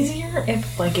that easier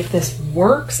if this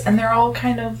works and they're all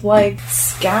kind of like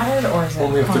scattered, or is it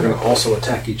Only if they're harder? going to also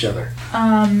attack each other.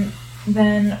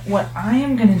 Then what I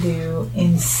am gonna do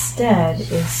instead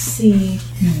is see.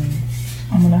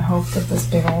 I'm gonna hope that this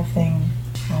big old thing.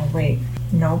 Oh wait,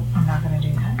 nope, I'm not gonna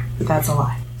do that. That's a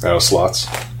lie. Out of slots.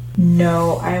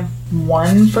 No, I have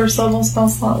 1 first level spell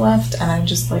slot left, and I'm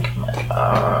just like,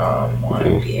 want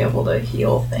to be able to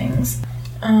heal things.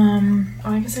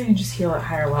 I guess I can just heal at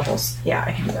higher levels. Yeah,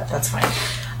 I can do that. That's fine.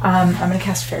 I'm gonna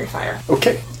cast Fairy Fire.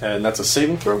 Okay, and that's a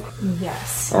saving throw?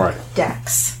 Yes. Alright.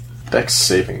 Dex. Dex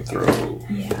saving throw.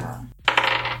 Yeah.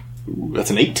 Ooh, that's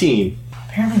an 18.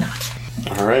 Apparently not.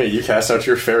 Alright, you cast out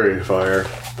your fairy fire,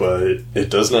 but it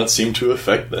does not seem to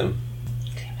affect them.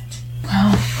 Damn it.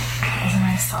 Well, that was a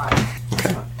nice thought.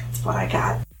 That's what I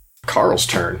got. Carl's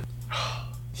turn.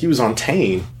 He was on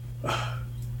Tane.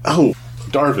 Oh,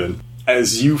 Darvin,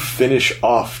 as you finish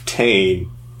off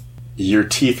Tane, your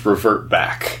teeth revert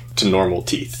back to normal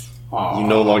teeth. You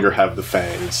no longer have the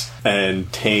fangs,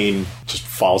 and Tane just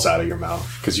falls out of your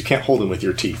mouth, because you can't hold him with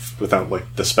your teeth without,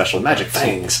 like, the special magic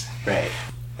fangs. Right.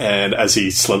 And as he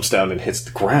slumps down and hits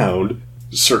the ground,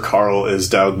 Sir Carl is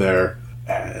down there,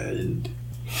 and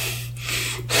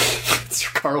Sir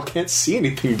Carl can't see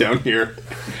anything down here.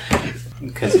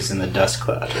 Because he's in the dust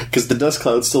cloud. Because the dust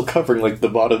cloud's still covering, like, the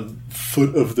bottom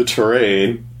foot of the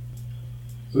terrain.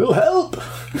 Will help!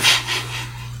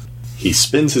 He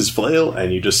spins his flail,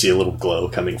 and you just see a little glow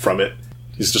coming from it.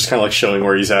 He's just kind of like showing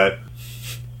where he's at.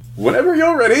 Whenever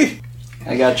you're ready.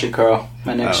 I got you, Carl.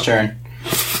 My next turn.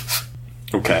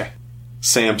 Okay.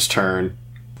 Sam's turn.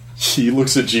 He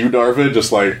looks at you, Darvin,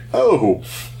 just like, oh,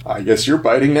 I guess you're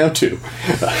biting now too.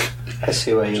 I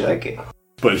see why you like it.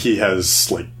 But he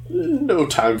has, like, no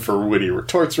time for witty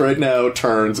retorts right now,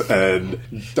 turns and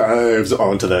dives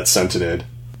onto that Sentinid.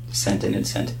 Sentinid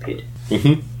centipede.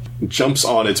 Mm-hmm. Jumps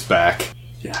on its back.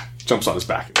 Yeah, jumps on its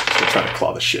back and just gonna try to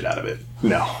claw the shit out of it.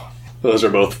 No. Those are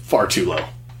both far too low.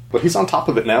 But he's on top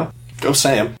of it now. Go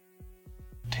Sam.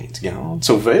 Taint's gone.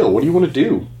 So Vale, what do you want to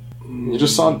do? You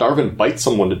just saw Darvin bite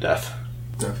someone to death.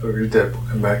 I figured that. We'll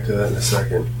come back to that in a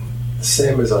second.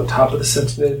 Sam is on top of the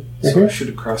Sentinid, so I shoot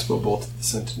a crossbow bolt at the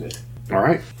Sentinid.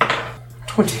 Alright.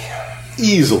 20.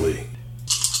 Easily.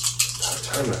 About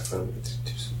time I found it to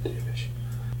do some damage.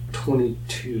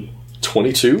 22.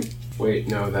 22? Wait,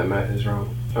 no, that math is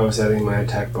wrong. I was adding my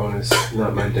attack bonus,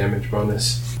 not my damage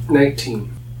bonus.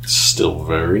 19. Still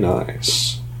very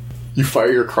nice. You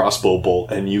fire your crossbow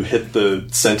bolt and you hit the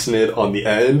Sentinid on the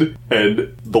end,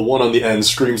 and the one on the end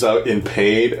screams out in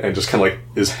pain and just kind of like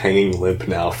is hanging limp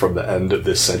now from the end of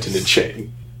this Sentinid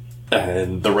chain.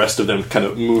 And the rest of them kind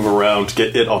of move around to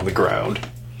get it on the ground.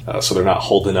 So they're not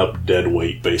holding up dead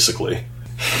weight, basically.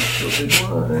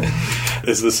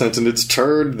 It's the Sentinid's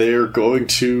turn. They're going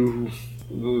to...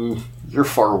 You're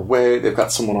far away. They've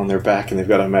got someone on their back and they've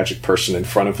got a magic person in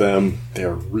front of them.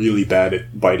 They're really bad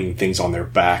at biting things on their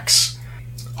backs.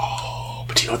 Oh,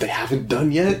 but you know what they haven't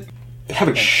done yet? They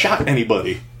haven't shot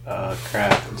anybody. Oh,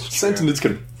 crap. Sentinids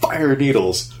can fire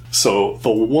needles. So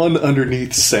the one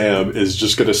underneath Sam is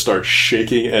just going to start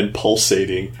shaking and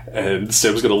pulsating. And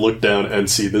Sam's going to look down and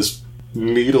see this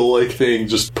needle-like thing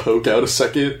just poke out a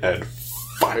second and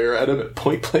fire at him at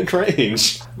point-blank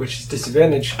range. Which is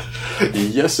disadvantage.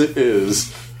 Yes, it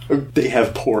is. They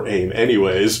have poor aim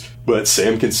anyways, but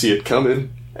Sam can see it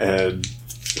coming, and...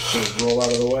 Just roll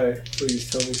out of the way. Please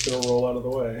tell me he's going to roll out of the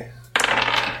way.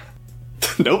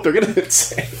 Nope, they're going to hit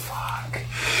Sam. Fuck.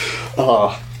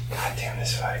 God damn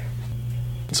this fight.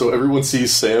 So everyone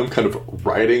sees Sam kind of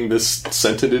riding this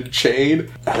Sentinid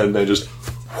chain, and then just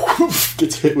whoosh,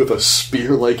 gets hit with a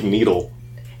spear-like needle.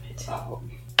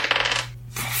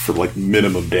 For like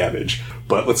minimum damage.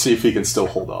 But let's see if he can still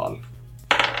hold on.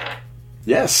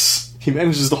 Yes! He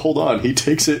manages to hold on. He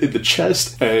takes it in the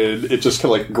chest, and it just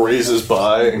kind of like grazes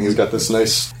by, and he's got this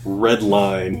nice red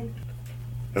line.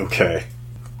 Okay.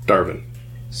 Darvin.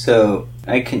 So,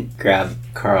 I can grab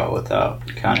Carl without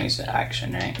counting as an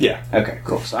action, right? Yeah. Okay,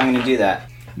 cool. So I'm going to do that.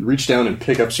 You reach down and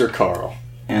pick up Sir Carl.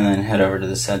 And then head over to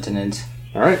the Sentinids.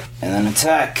 Alright. And then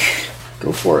attack.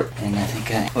 Go for it. And I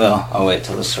think well, I'll wait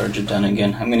till the swords are done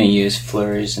again. I'm going to use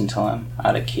flurries until I'm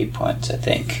out of key points, I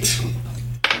think. Okay,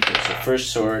 so first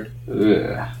sword.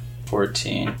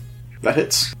 14. That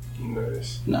hits.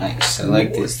 Nice. I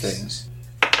like these things.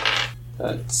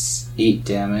 That's 8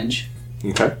 damage.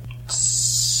 Okay.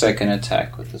 Second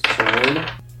attack with the sword.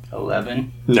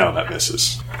 11. No, that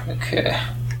misses. Okay.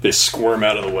 They squirm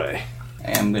out of the way.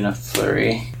 I am going to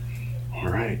flurry.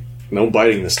 Alright. No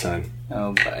biting this time.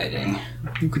 No biting.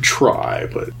 You could try,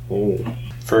 but... Oh.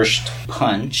 First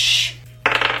punch.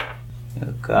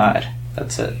 Oh god.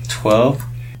 That's a 12.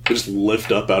 You just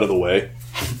lift up out of the way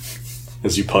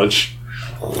as you punch.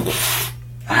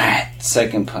 Alright,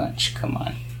 second punch. Come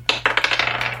on.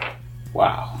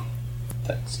 Wow.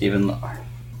 That's even lower.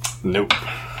 Nope.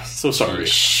 So sorry.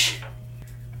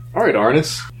 Alright,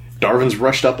 Arnis. Darvin's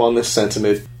rushed up on this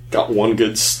Sentinid. Got one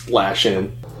good slash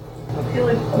in. I feel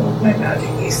like all of my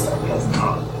magic stuff has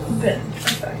not been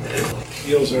effective.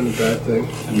 Heals aren't a bad thing.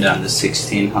 I'm down to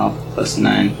 16 health plus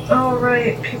 9. Oh,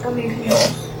 right. People need heal.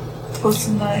 Plus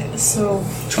 9, so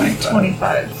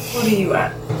 25. What are you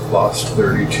at? Lost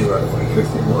 32 out of my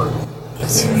 51.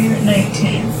 So you're at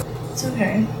 19. It's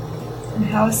okay. And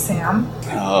how is Sam?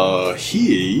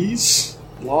 He's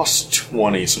lost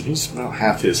 20, so he's about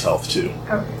half his health too.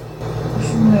 Okay.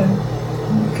 I'm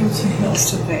gonna give some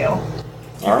heals to Vale.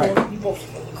 Alright. You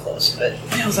both really close, but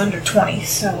Vale's under 20,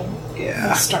 so Yeah.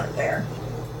 we'll start there.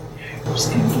 I'm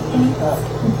just gonna keep going up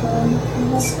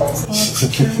with spell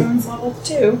slots. Everyone's level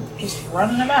 2. Just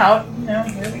running them out. You know,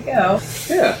 here we go.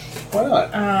 Yeah, why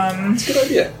not? It's a good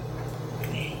idea.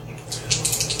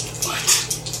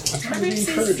 What? I'm trying to be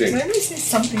encouraging. Whenever you say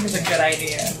something is a good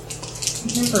idea,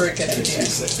 never a good idea.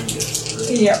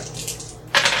 Yep.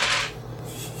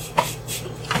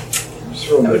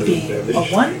 That would be a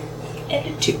 1 and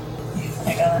a 2.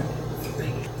 I got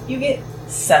 3. You get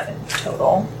 7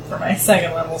 total for my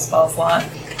second level spell slot.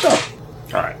 Oh.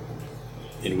 Alright.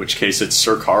 In which case it's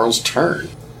Sir Carl's turn.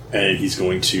 And he's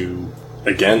going to,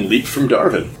 again, leap from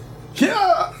Darvin.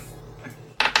 Yeah!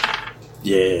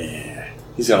 Yeah.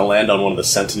 He's going to land on one of the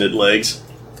Sentinid legs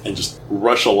and just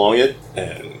rush along it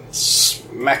and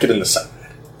smack it in the side.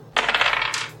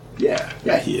 Yeah,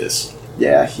 he is.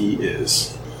 Yeah, he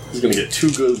is. He's going to get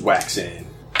 2 good whacks in.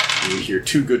 And you hear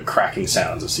 2 good cracking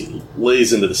sounds as he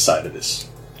lays into the side of this.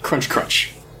 Crunch,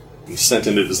 crunch. And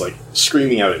Sentinid is like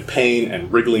screaming out in pain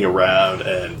and wriggling around,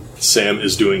 and Sam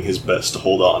is doing his best to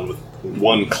hold on with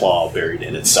 1 claw buried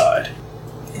in its side.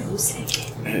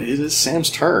 And it is Sam's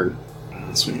turn.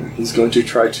 So he's going to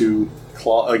try to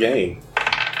claw again.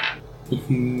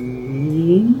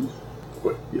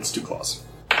 Wait, he gets 2 claws.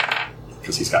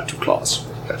 Because he's got 2 claws.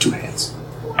 Got 2 hands.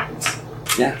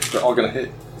 Yeah, they're all going to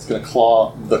hit. He's going to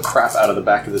claw the crap out of the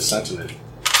back of this Sentinid.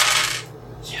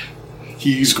 Yeah.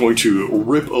 He's going to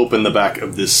rip open the back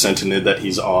of this Sentinid that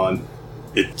he's on.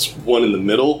 It's one in the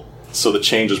middle, so the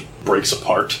chain just breaks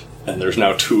apart. And there's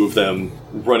now 2 of them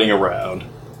running around.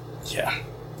 Yeah.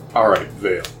 Alright,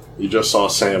 Vale. You just saw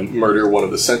Sam murder one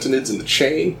of the Sentinids in the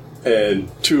chain,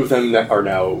 and 2 of them are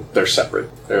now, they're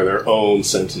separate. They're their own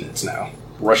Sentinids now.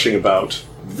 Rushing about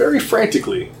very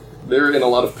frantically. They're in a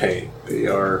lot of pain. They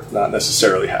are not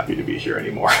necessarily happy to be here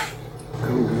anymore.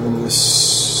 I'm going to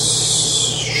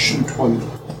shoot 20.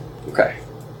 Okay.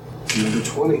 Another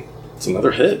 20. It's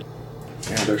another hit.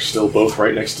 Yeah, they're still both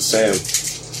right next to Sam.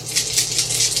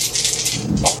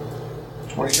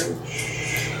 23.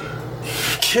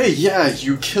 Okay, yeah,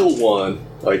 you kill one.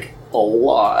 Like, a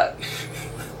lot.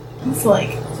 It's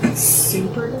like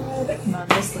super dead, not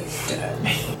just like dead.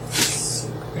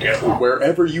 Yeah,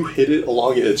 wherever you hit it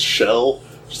along its shell,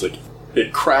 just like,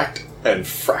 it cracked and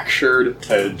fractured,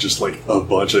 and just like a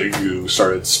bunch of goo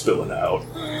started spilling out.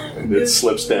 And it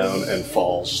slips down and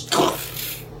falls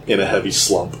in a heavy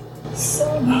slump.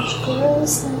 So much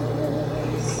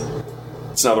grossness.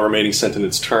 It's now the remaining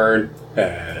Sentinid's turn,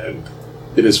 and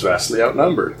it is vastly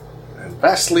outnumbered and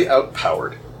vastly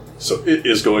outpowered. So it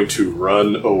is going to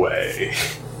run away.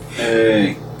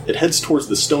 Hey. It heads towards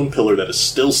the stone pillar that is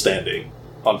still standing,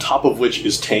 on top of which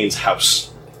is Tane's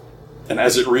house. And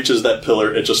as it reaches that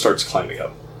pillar, it just starts climbing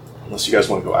up. Unless you guys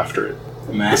want to go after it.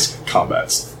 The mask. This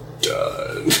combat's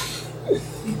done.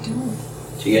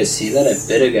 Did you guys see that? I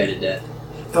bit a guy to death.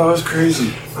 That was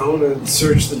crazy. I want to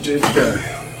search the dead guy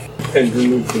and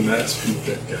remove the mask from the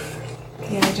dead guy.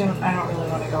 Yeah, I don't really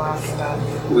want to go after that.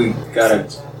 We gotta...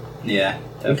 Yeah,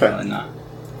 definitely not.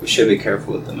 We should be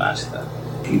careful with the mask, though.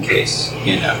 In case,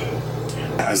 you know.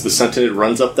 As the Sentinid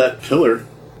runs up that pillar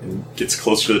and gets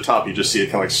closer to the top, you just see it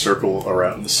kind of like circle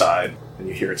around the side, and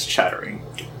you hear its chattering.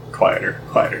 Quieter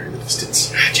in the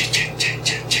distance.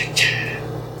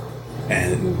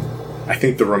 And I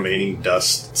think the remaining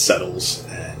dust settles,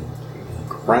 and you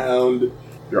look around.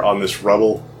 You're on this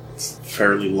rubble. It's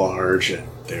fairly large, and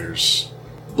there's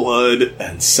blood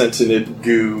and Sentinid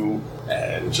goo,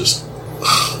 and just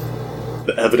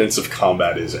the evidence of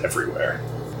combat is everywhere.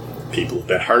 People have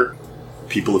been hurt.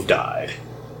 People have died.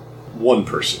 1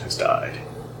 person has died.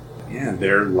 Yeah,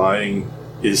 there lying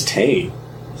is Tane.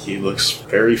 He looks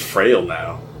very frail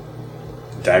now.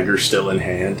 Dagger still in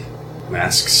hand.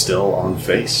 Mask still on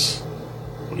face.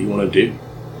 What do you want to do?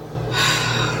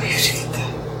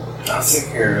 I'll take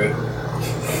care of it.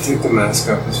 I'll take the mask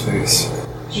off his face.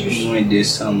 Shouldn't we do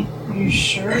some Are you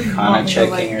sure? Arcana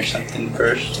checking or something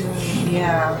first?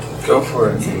 Yeah. Go for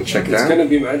it. Check it It's out. going to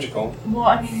be magical. Well,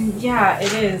 I mean, yeah,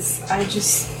 it is. I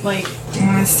just, like,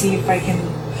 want to see if I can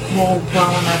roll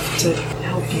well enough to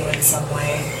help you in some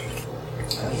way.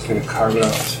 I was going to carve it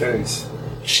off his face.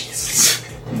 Jesus.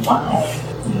 Wow.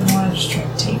 You don't want to just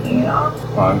try taking it off?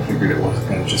 Well, I figured it wasn't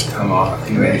going to just come off.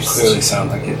 You made it clearly sound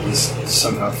like it was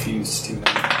somehow fused to him.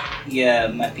 Yeah,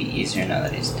 it might be easier now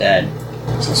that he's dead.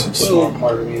 So some small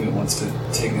part of me that wants to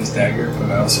take his dagger,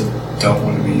 but I also don't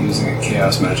want to be using a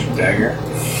chaos magic dagger.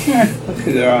 What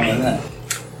could go wrong with that?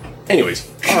 Anyways,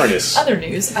 Arnis. Other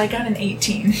news, I got an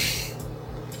 18.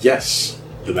 Yes,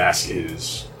 the mask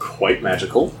is quite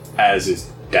magical, as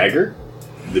is Dagger.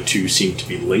 The 2 seem to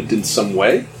be linked in some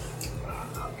way.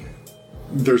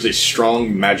 There's a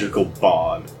strong magical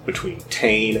bond between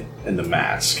Tane and the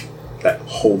mask that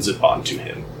holds it onto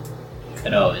him.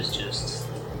 Could always just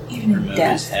Even in remove his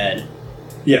death. head.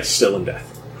 Yes, still in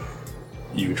death.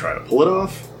 You could try to pull it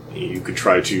off. You could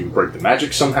try to break the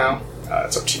magic somehow.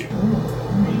 It's up to you. I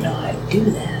don't know how to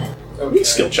do that. Okay.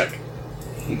 Skill check.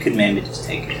 You could maybe just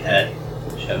take his head,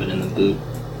 shove it in the boot.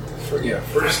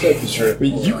 First step is try to I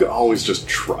mean, pull you it could off. always just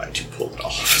try to pull it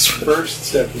off. First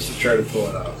step is to try to pull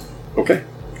it off. Okay.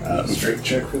 Strength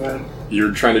check for that?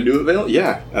 You're trying to do it, Vale?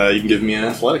 Yeah. You can give me an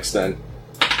athletics then.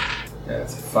 Yeah,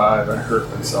 it's a 5. I hurt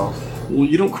myself. Well,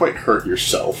 you don't quite hurt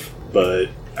yourself, but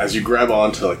as you grab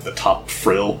onto like the top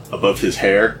frill above his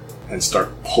hair and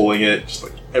start pulling it, just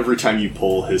like every time you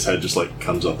pull, his head just like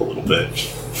comes up a little bit.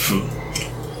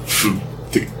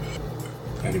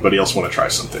 Anybody else want to try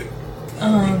something?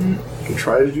 You can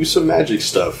try to do some magic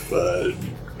stuff.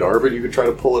 Darvin, you could try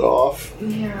to pull it off.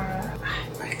 Yeah.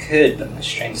 I could, but my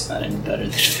strength's not any better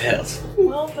than Phil's.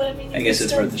 Well, but I mean, I guess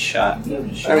it's worth a shot. I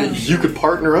mean, you could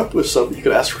partner up with somebody. You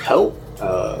could ask for help.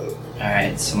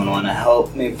 Alright, someone want to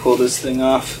help me pull this thing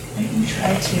off? I can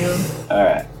try to.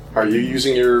 Alright. Are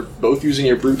you both using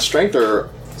your brute strength, or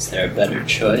Is there a better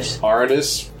choice?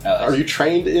 Aranis? Are you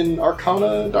trained in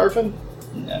Arcana, Darvin?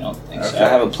 I don't think so. Okay. I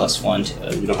have a +1 to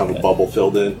it. You don't have a bubble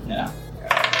filled in? No.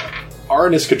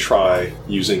 Aranis could try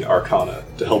using Arcana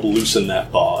to help loosen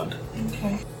that bond.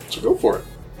 Okay. So go for it.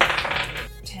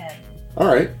 10.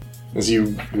 Alright. As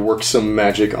you work some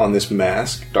magic on this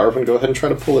mask, Darvin, go ahead and try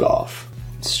to pull it off.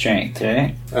 Strength,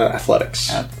 right?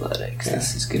 Athletics. Athletics. Yeah.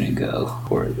 This is gonna go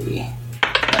poorly.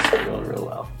 That's gonna go real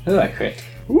well. Ooh, I crit.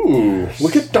 Ooh,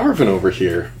 look at Darvin over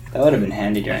here. That would have been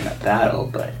handy during a battle,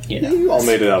 but, you know. You all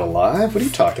made it out alive. What are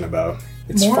you talking about?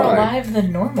 It's More fine. alive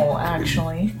than normal,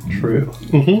 actually. True.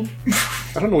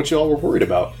 Mm-hmm. I don't know what you all were worried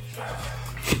about.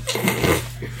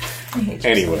 I hate you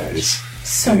Anyways.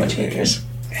 So much hatred.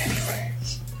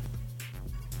 Anyways.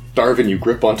 Darvin, you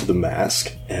grip onto the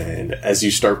mask, and as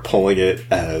you start pulling it,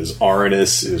 as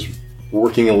Aranis is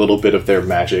working a little bit of their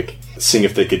magic, seeing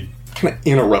if they could kind of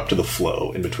interrupt the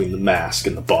flow in between the mask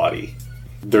and the body,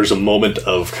 there's a moment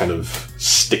of kind of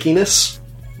stickiness,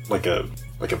 like a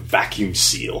vacuum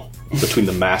seal between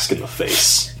the mask and the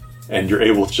face. And you're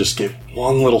able to just get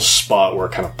one little spot where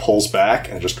it kind of pulls back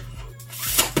and just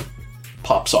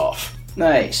pops off.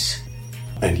 Nice.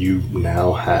 And you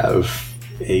now have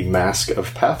a mask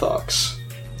of Pathox.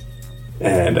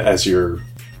 And as you're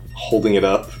holding it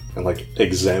up and like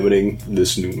examining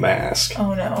this new mask,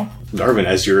 Oh no. Darvin,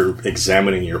 as you're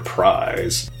examining your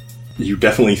prize, you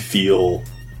definitely feel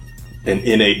an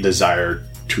innate desire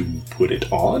to put it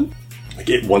on. Like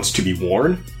it wants to be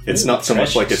worn. It's not so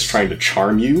much like it's trying to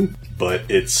charm you, but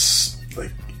it's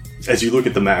like, as you look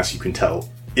at the mask, you can tell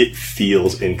it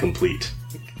feels incomplete.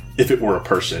 If it were a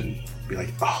person, you'd be like,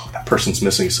 oh, that person's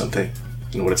missing something.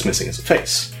 And what it's missing is a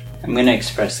face. I'm gonna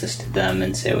express this to them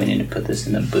and say we need to put this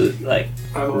in the boot, like,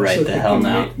 I'm right also the hell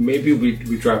thinking now. Maybe we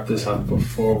drop this off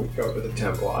before we go to the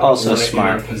temple. I don't Also want it in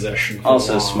smart. our possession for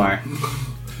Also long. smart.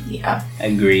 Yeah.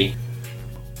 Agree.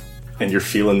 And you're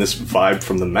feeling this vibe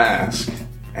from the mask,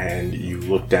 and you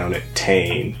look down at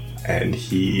Tane, and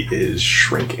he is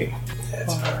shrinking.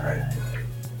 That's alright.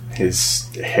 His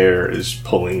hair is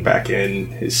pulling back in,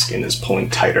 his skin is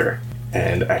pulling tighter,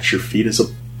 and at your feet is a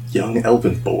young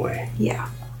elven boy. Yeah.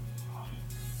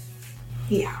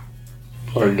 Yeah.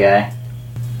 Poor guy.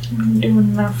 I'm doing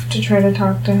enough to try to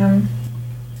talk to him.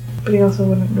 But he also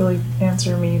wouldn't really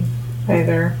answer me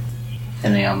either.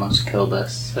 And he almost killed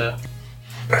us, so.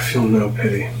 I feel no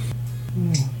pity.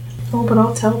 Oh, but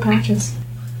I'll tell Patches.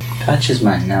 Patch is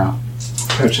mine now.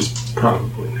 Patches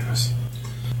probably knows.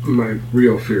 My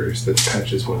real fear is that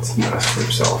Patches wants the mask for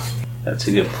himself. That's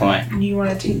a good point. You want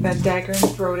to take that dagger and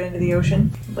throw it into the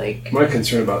ocean? Like, My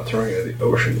concern about throwing it in the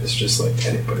ocean is just like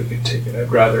anybody could take it.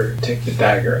 I'd rather take the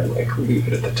dagger and like leave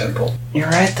it at the temple. You're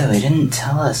right, though. He didn't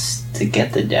tell us to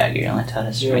get the dagger. He only told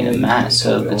us to bring the mask,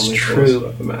 so if it's Only told us true.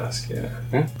 about the mask,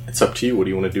 yeah. It's up to you. What do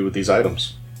you want to do with these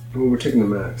items? Well, we're taking the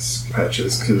mask,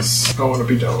 Patches, because I want to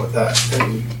be done with that.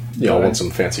 And Y'all want some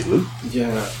fancy loot?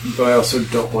 Yeah, but I also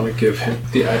don't want to give him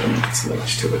the item that's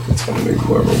linked to it. That's going to make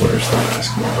whoever wears the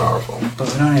mask more powerful.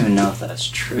 But we don't even know if that's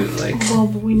true. Like, well,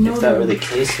 but we know if that were the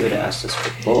case, he would have asked us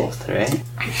for both, right?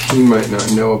 He might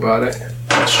not know about it.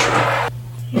 That's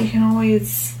true. we can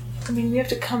always. I mean, we have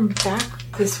to come back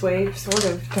this way, sort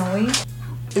of, don't we?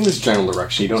 In this general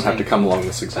direction, you don't have to come along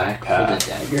this exact Back for path.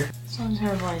 the dagger. It's not a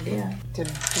terrible idea to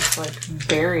just, like,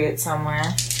 bury it somewhere.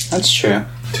 That's true.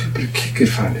 But a kid could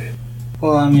find it.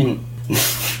 Well, I mean,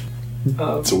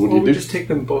 So what do you we do? just take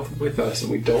them both with us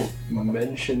and we don't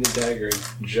mention the dagger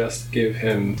and just give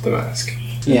him the mask.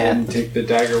 yeah. And take the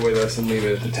dagger with us and leave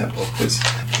it at the temple. Because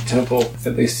the temple,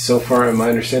 at least so far in my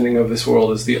understanding of this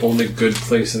world, is the only good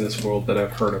place in this world that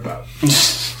I've heard about.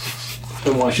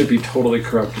 And why should be totally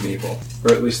corrupt and evil.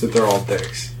 Or at least that they're all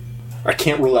dicks. I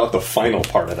can't rule out the final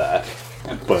part of that,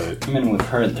 but I mean, we've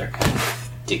heard they're kind of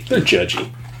dicky. they're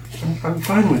judgy. I'm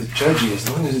fine with judgy as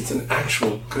long as it's an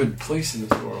actual good place in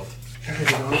this world.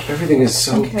 Everything is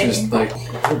so Okay. just like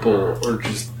horrible or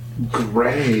just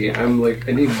gray. I'm like,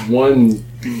 I need one.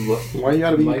 Why you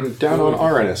gotta be Light of down on good.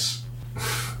 Aranis?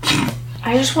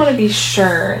 I just want to be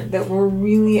sure that we're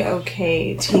really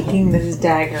okay taking this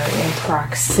dagger in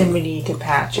proximity to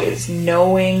Patches,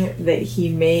 knowing that he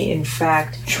may in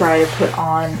fact try to put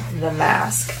on the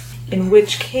mask. In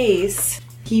which case,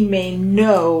 he may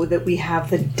know that we have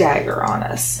the dagger on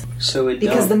us. So we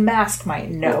Because the don't. mask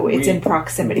might know it's in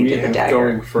proximity to the dagger.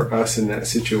 Going for us in that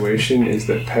situation is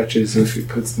that Patches, if he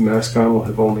puts the mask on, will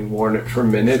have only worn it for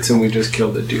minutes, and we just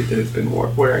killed a dude that had been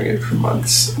wearing it for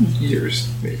months, years,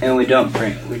 maybe. And we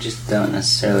just don't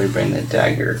necessarily bring the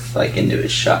dagger like into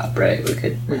his shop, right? We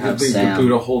could We have could leave the Sam.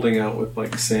 Buddha holding out with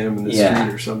like Sam in the Yeah,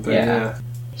 street or something. yeah. Yeah.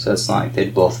 So it's not like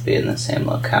they'd both be in the same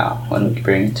locale when we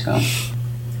bring it to him.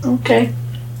 Okay.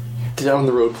 Down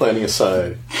the road planning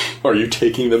aside, are you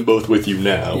taking them both with you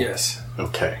now? Yes.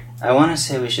 Okay. I want to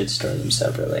say we should store them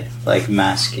separately, like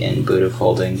mask in boot of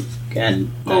holding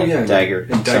and dagger And dagger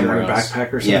somewhere in a else.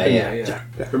 backpack or something. Yeah.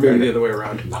 Or maybe the other way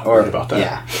around. Not worried about that.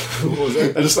 Yeah, What was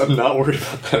that? I'm not worried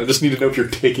about that. I just need to know if you're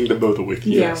taking them both with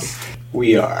you. Yes.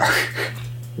 we are.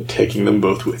 You're taking them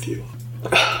both with you.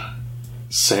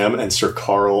 Sam and Sir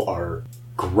Carl are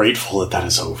grateful that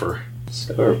is over.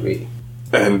 So are we.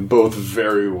 And both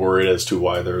very worried as to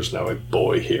why there's now a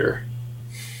boy here.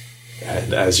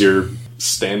 And as you're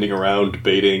standing around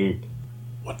debating,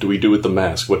 what do we do with the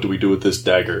mask? What do we do with this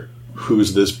dagger?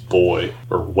 Who's this boy?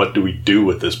 Or what do we do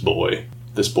with this boy?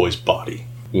 This boy's body,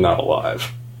 not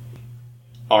alive.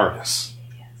 Arnis.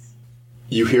 Yes.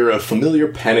 You hear a familiar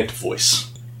panicked voice.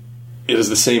 It is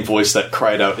the same voice that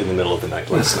cried out in the middle of the night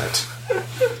last night.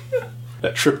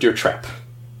 That tripped your trap.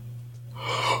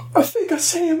 I think I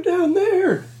see him down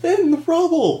there, in the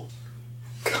rubble.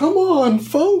 Come on,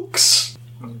 folks.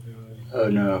 Oh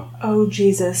no. Oh,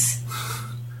 Jesus.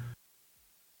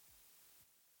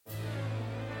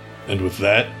 And with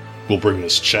that, we'll bring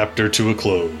this chapter to a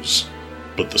close.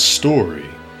 But the story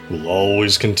will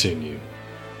always continue.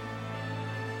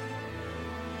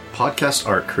 Podcast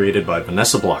art created by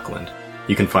Vanessa Blockland.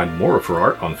 You can find more of her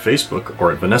art on Facebook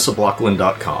or at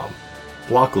vanessablockland.com.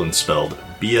 Blockland spelled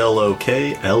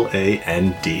Blokland.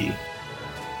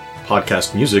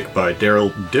 Podcast music by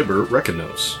Daryl Dibber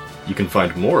Reconos. You can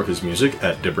find more of his music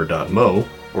at dibber.mo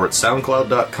or at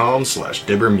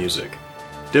soundcloud.com/dibbermusic.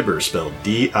 Dibber spelled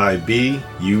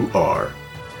Dibur.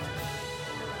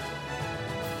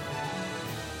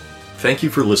 Thank you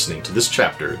for listening to this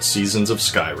chapter in Seasons of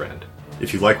Skyrend.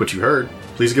 If you like what you heard,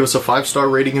 please give us a 5-star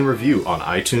rating and review on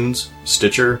iTunes,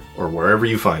 Stitcher, or wherever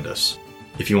you find us.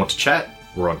 If you want to chat,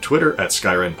 we're on Twitter at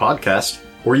Skyrend Podcast,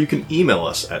 or you can email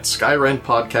us at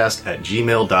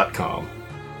skyrendpodcast@gmail.com.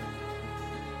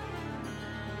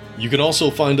 You can also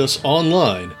find us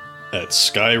online at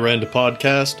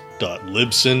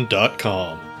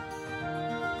skyrendpodcast.libsyn.com.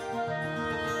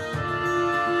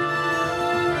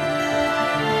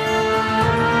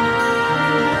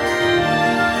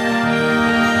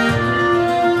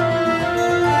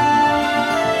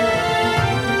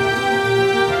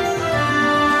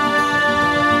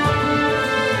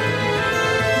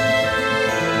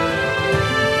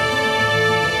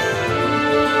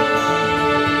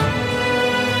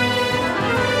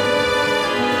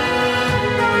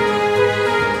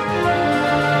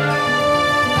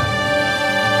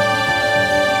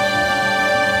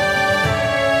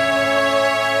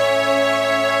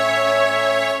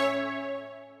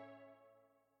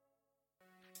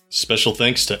 Special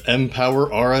thanks to Empower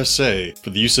RSA for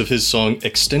the use of his song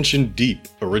Extension Deep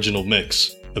original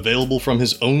mix, available from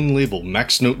his own label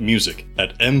Maxnote Music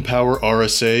at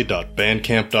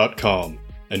empowerrsa.bandcamp.com,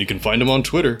 and you can find him on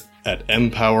Twitter at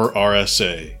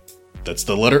empowerrsa. That's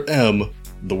the letter M,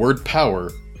 the word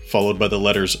power, followed by the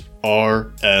letters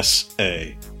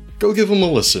RSA. Go give him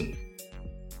a listen.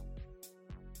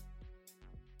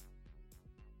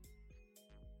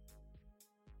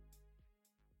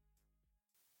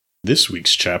 This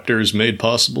week's chapter is made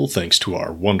possible thanks to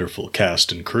our wonderful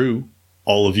cast and crew,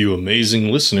 all of you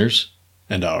amazing listeners,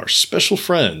 and our special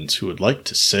friends who would like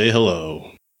to say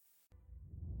hello.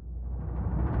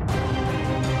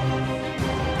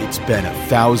 It's been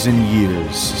 1,000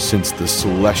 years since the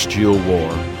Celestial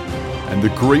War, and the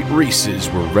great races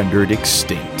were rendered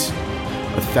extinct.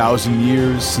 1,000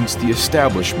 years since the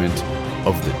establishment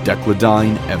of the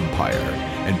Decladine Empire,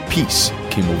 and peace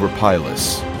came over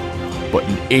Pylus. But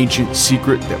an ancient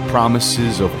secret that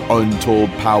promises of untold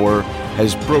power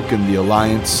has broken the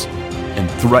alliance and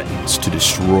threatens to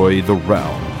destroy the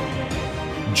realm.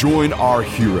 Join our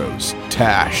heroes,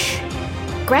 Tash,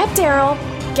 Grab Daryl.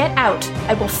 Get out.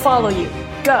 I will follow you.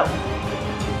 Go.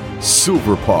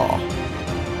 Silverpaw,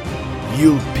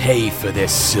 You'll pay for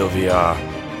this, Sylvia.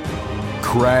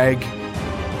 Crag,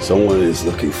 Someone is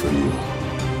looking for you.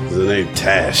 The name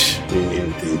Tash mean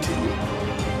anything to you?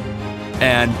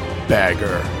 and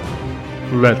Bagger.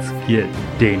 Let's get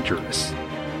dangerous.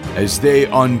 As they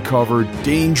uncover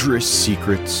dangerous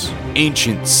secrets,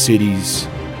 ancient cities,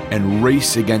 and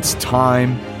race against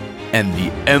time and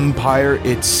the Empire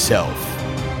itself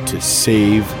to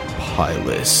save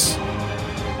Pylus.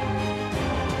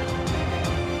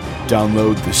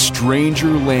 Download The Stranger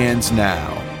Lands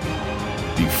now,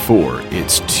 before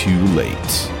it's too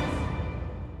late.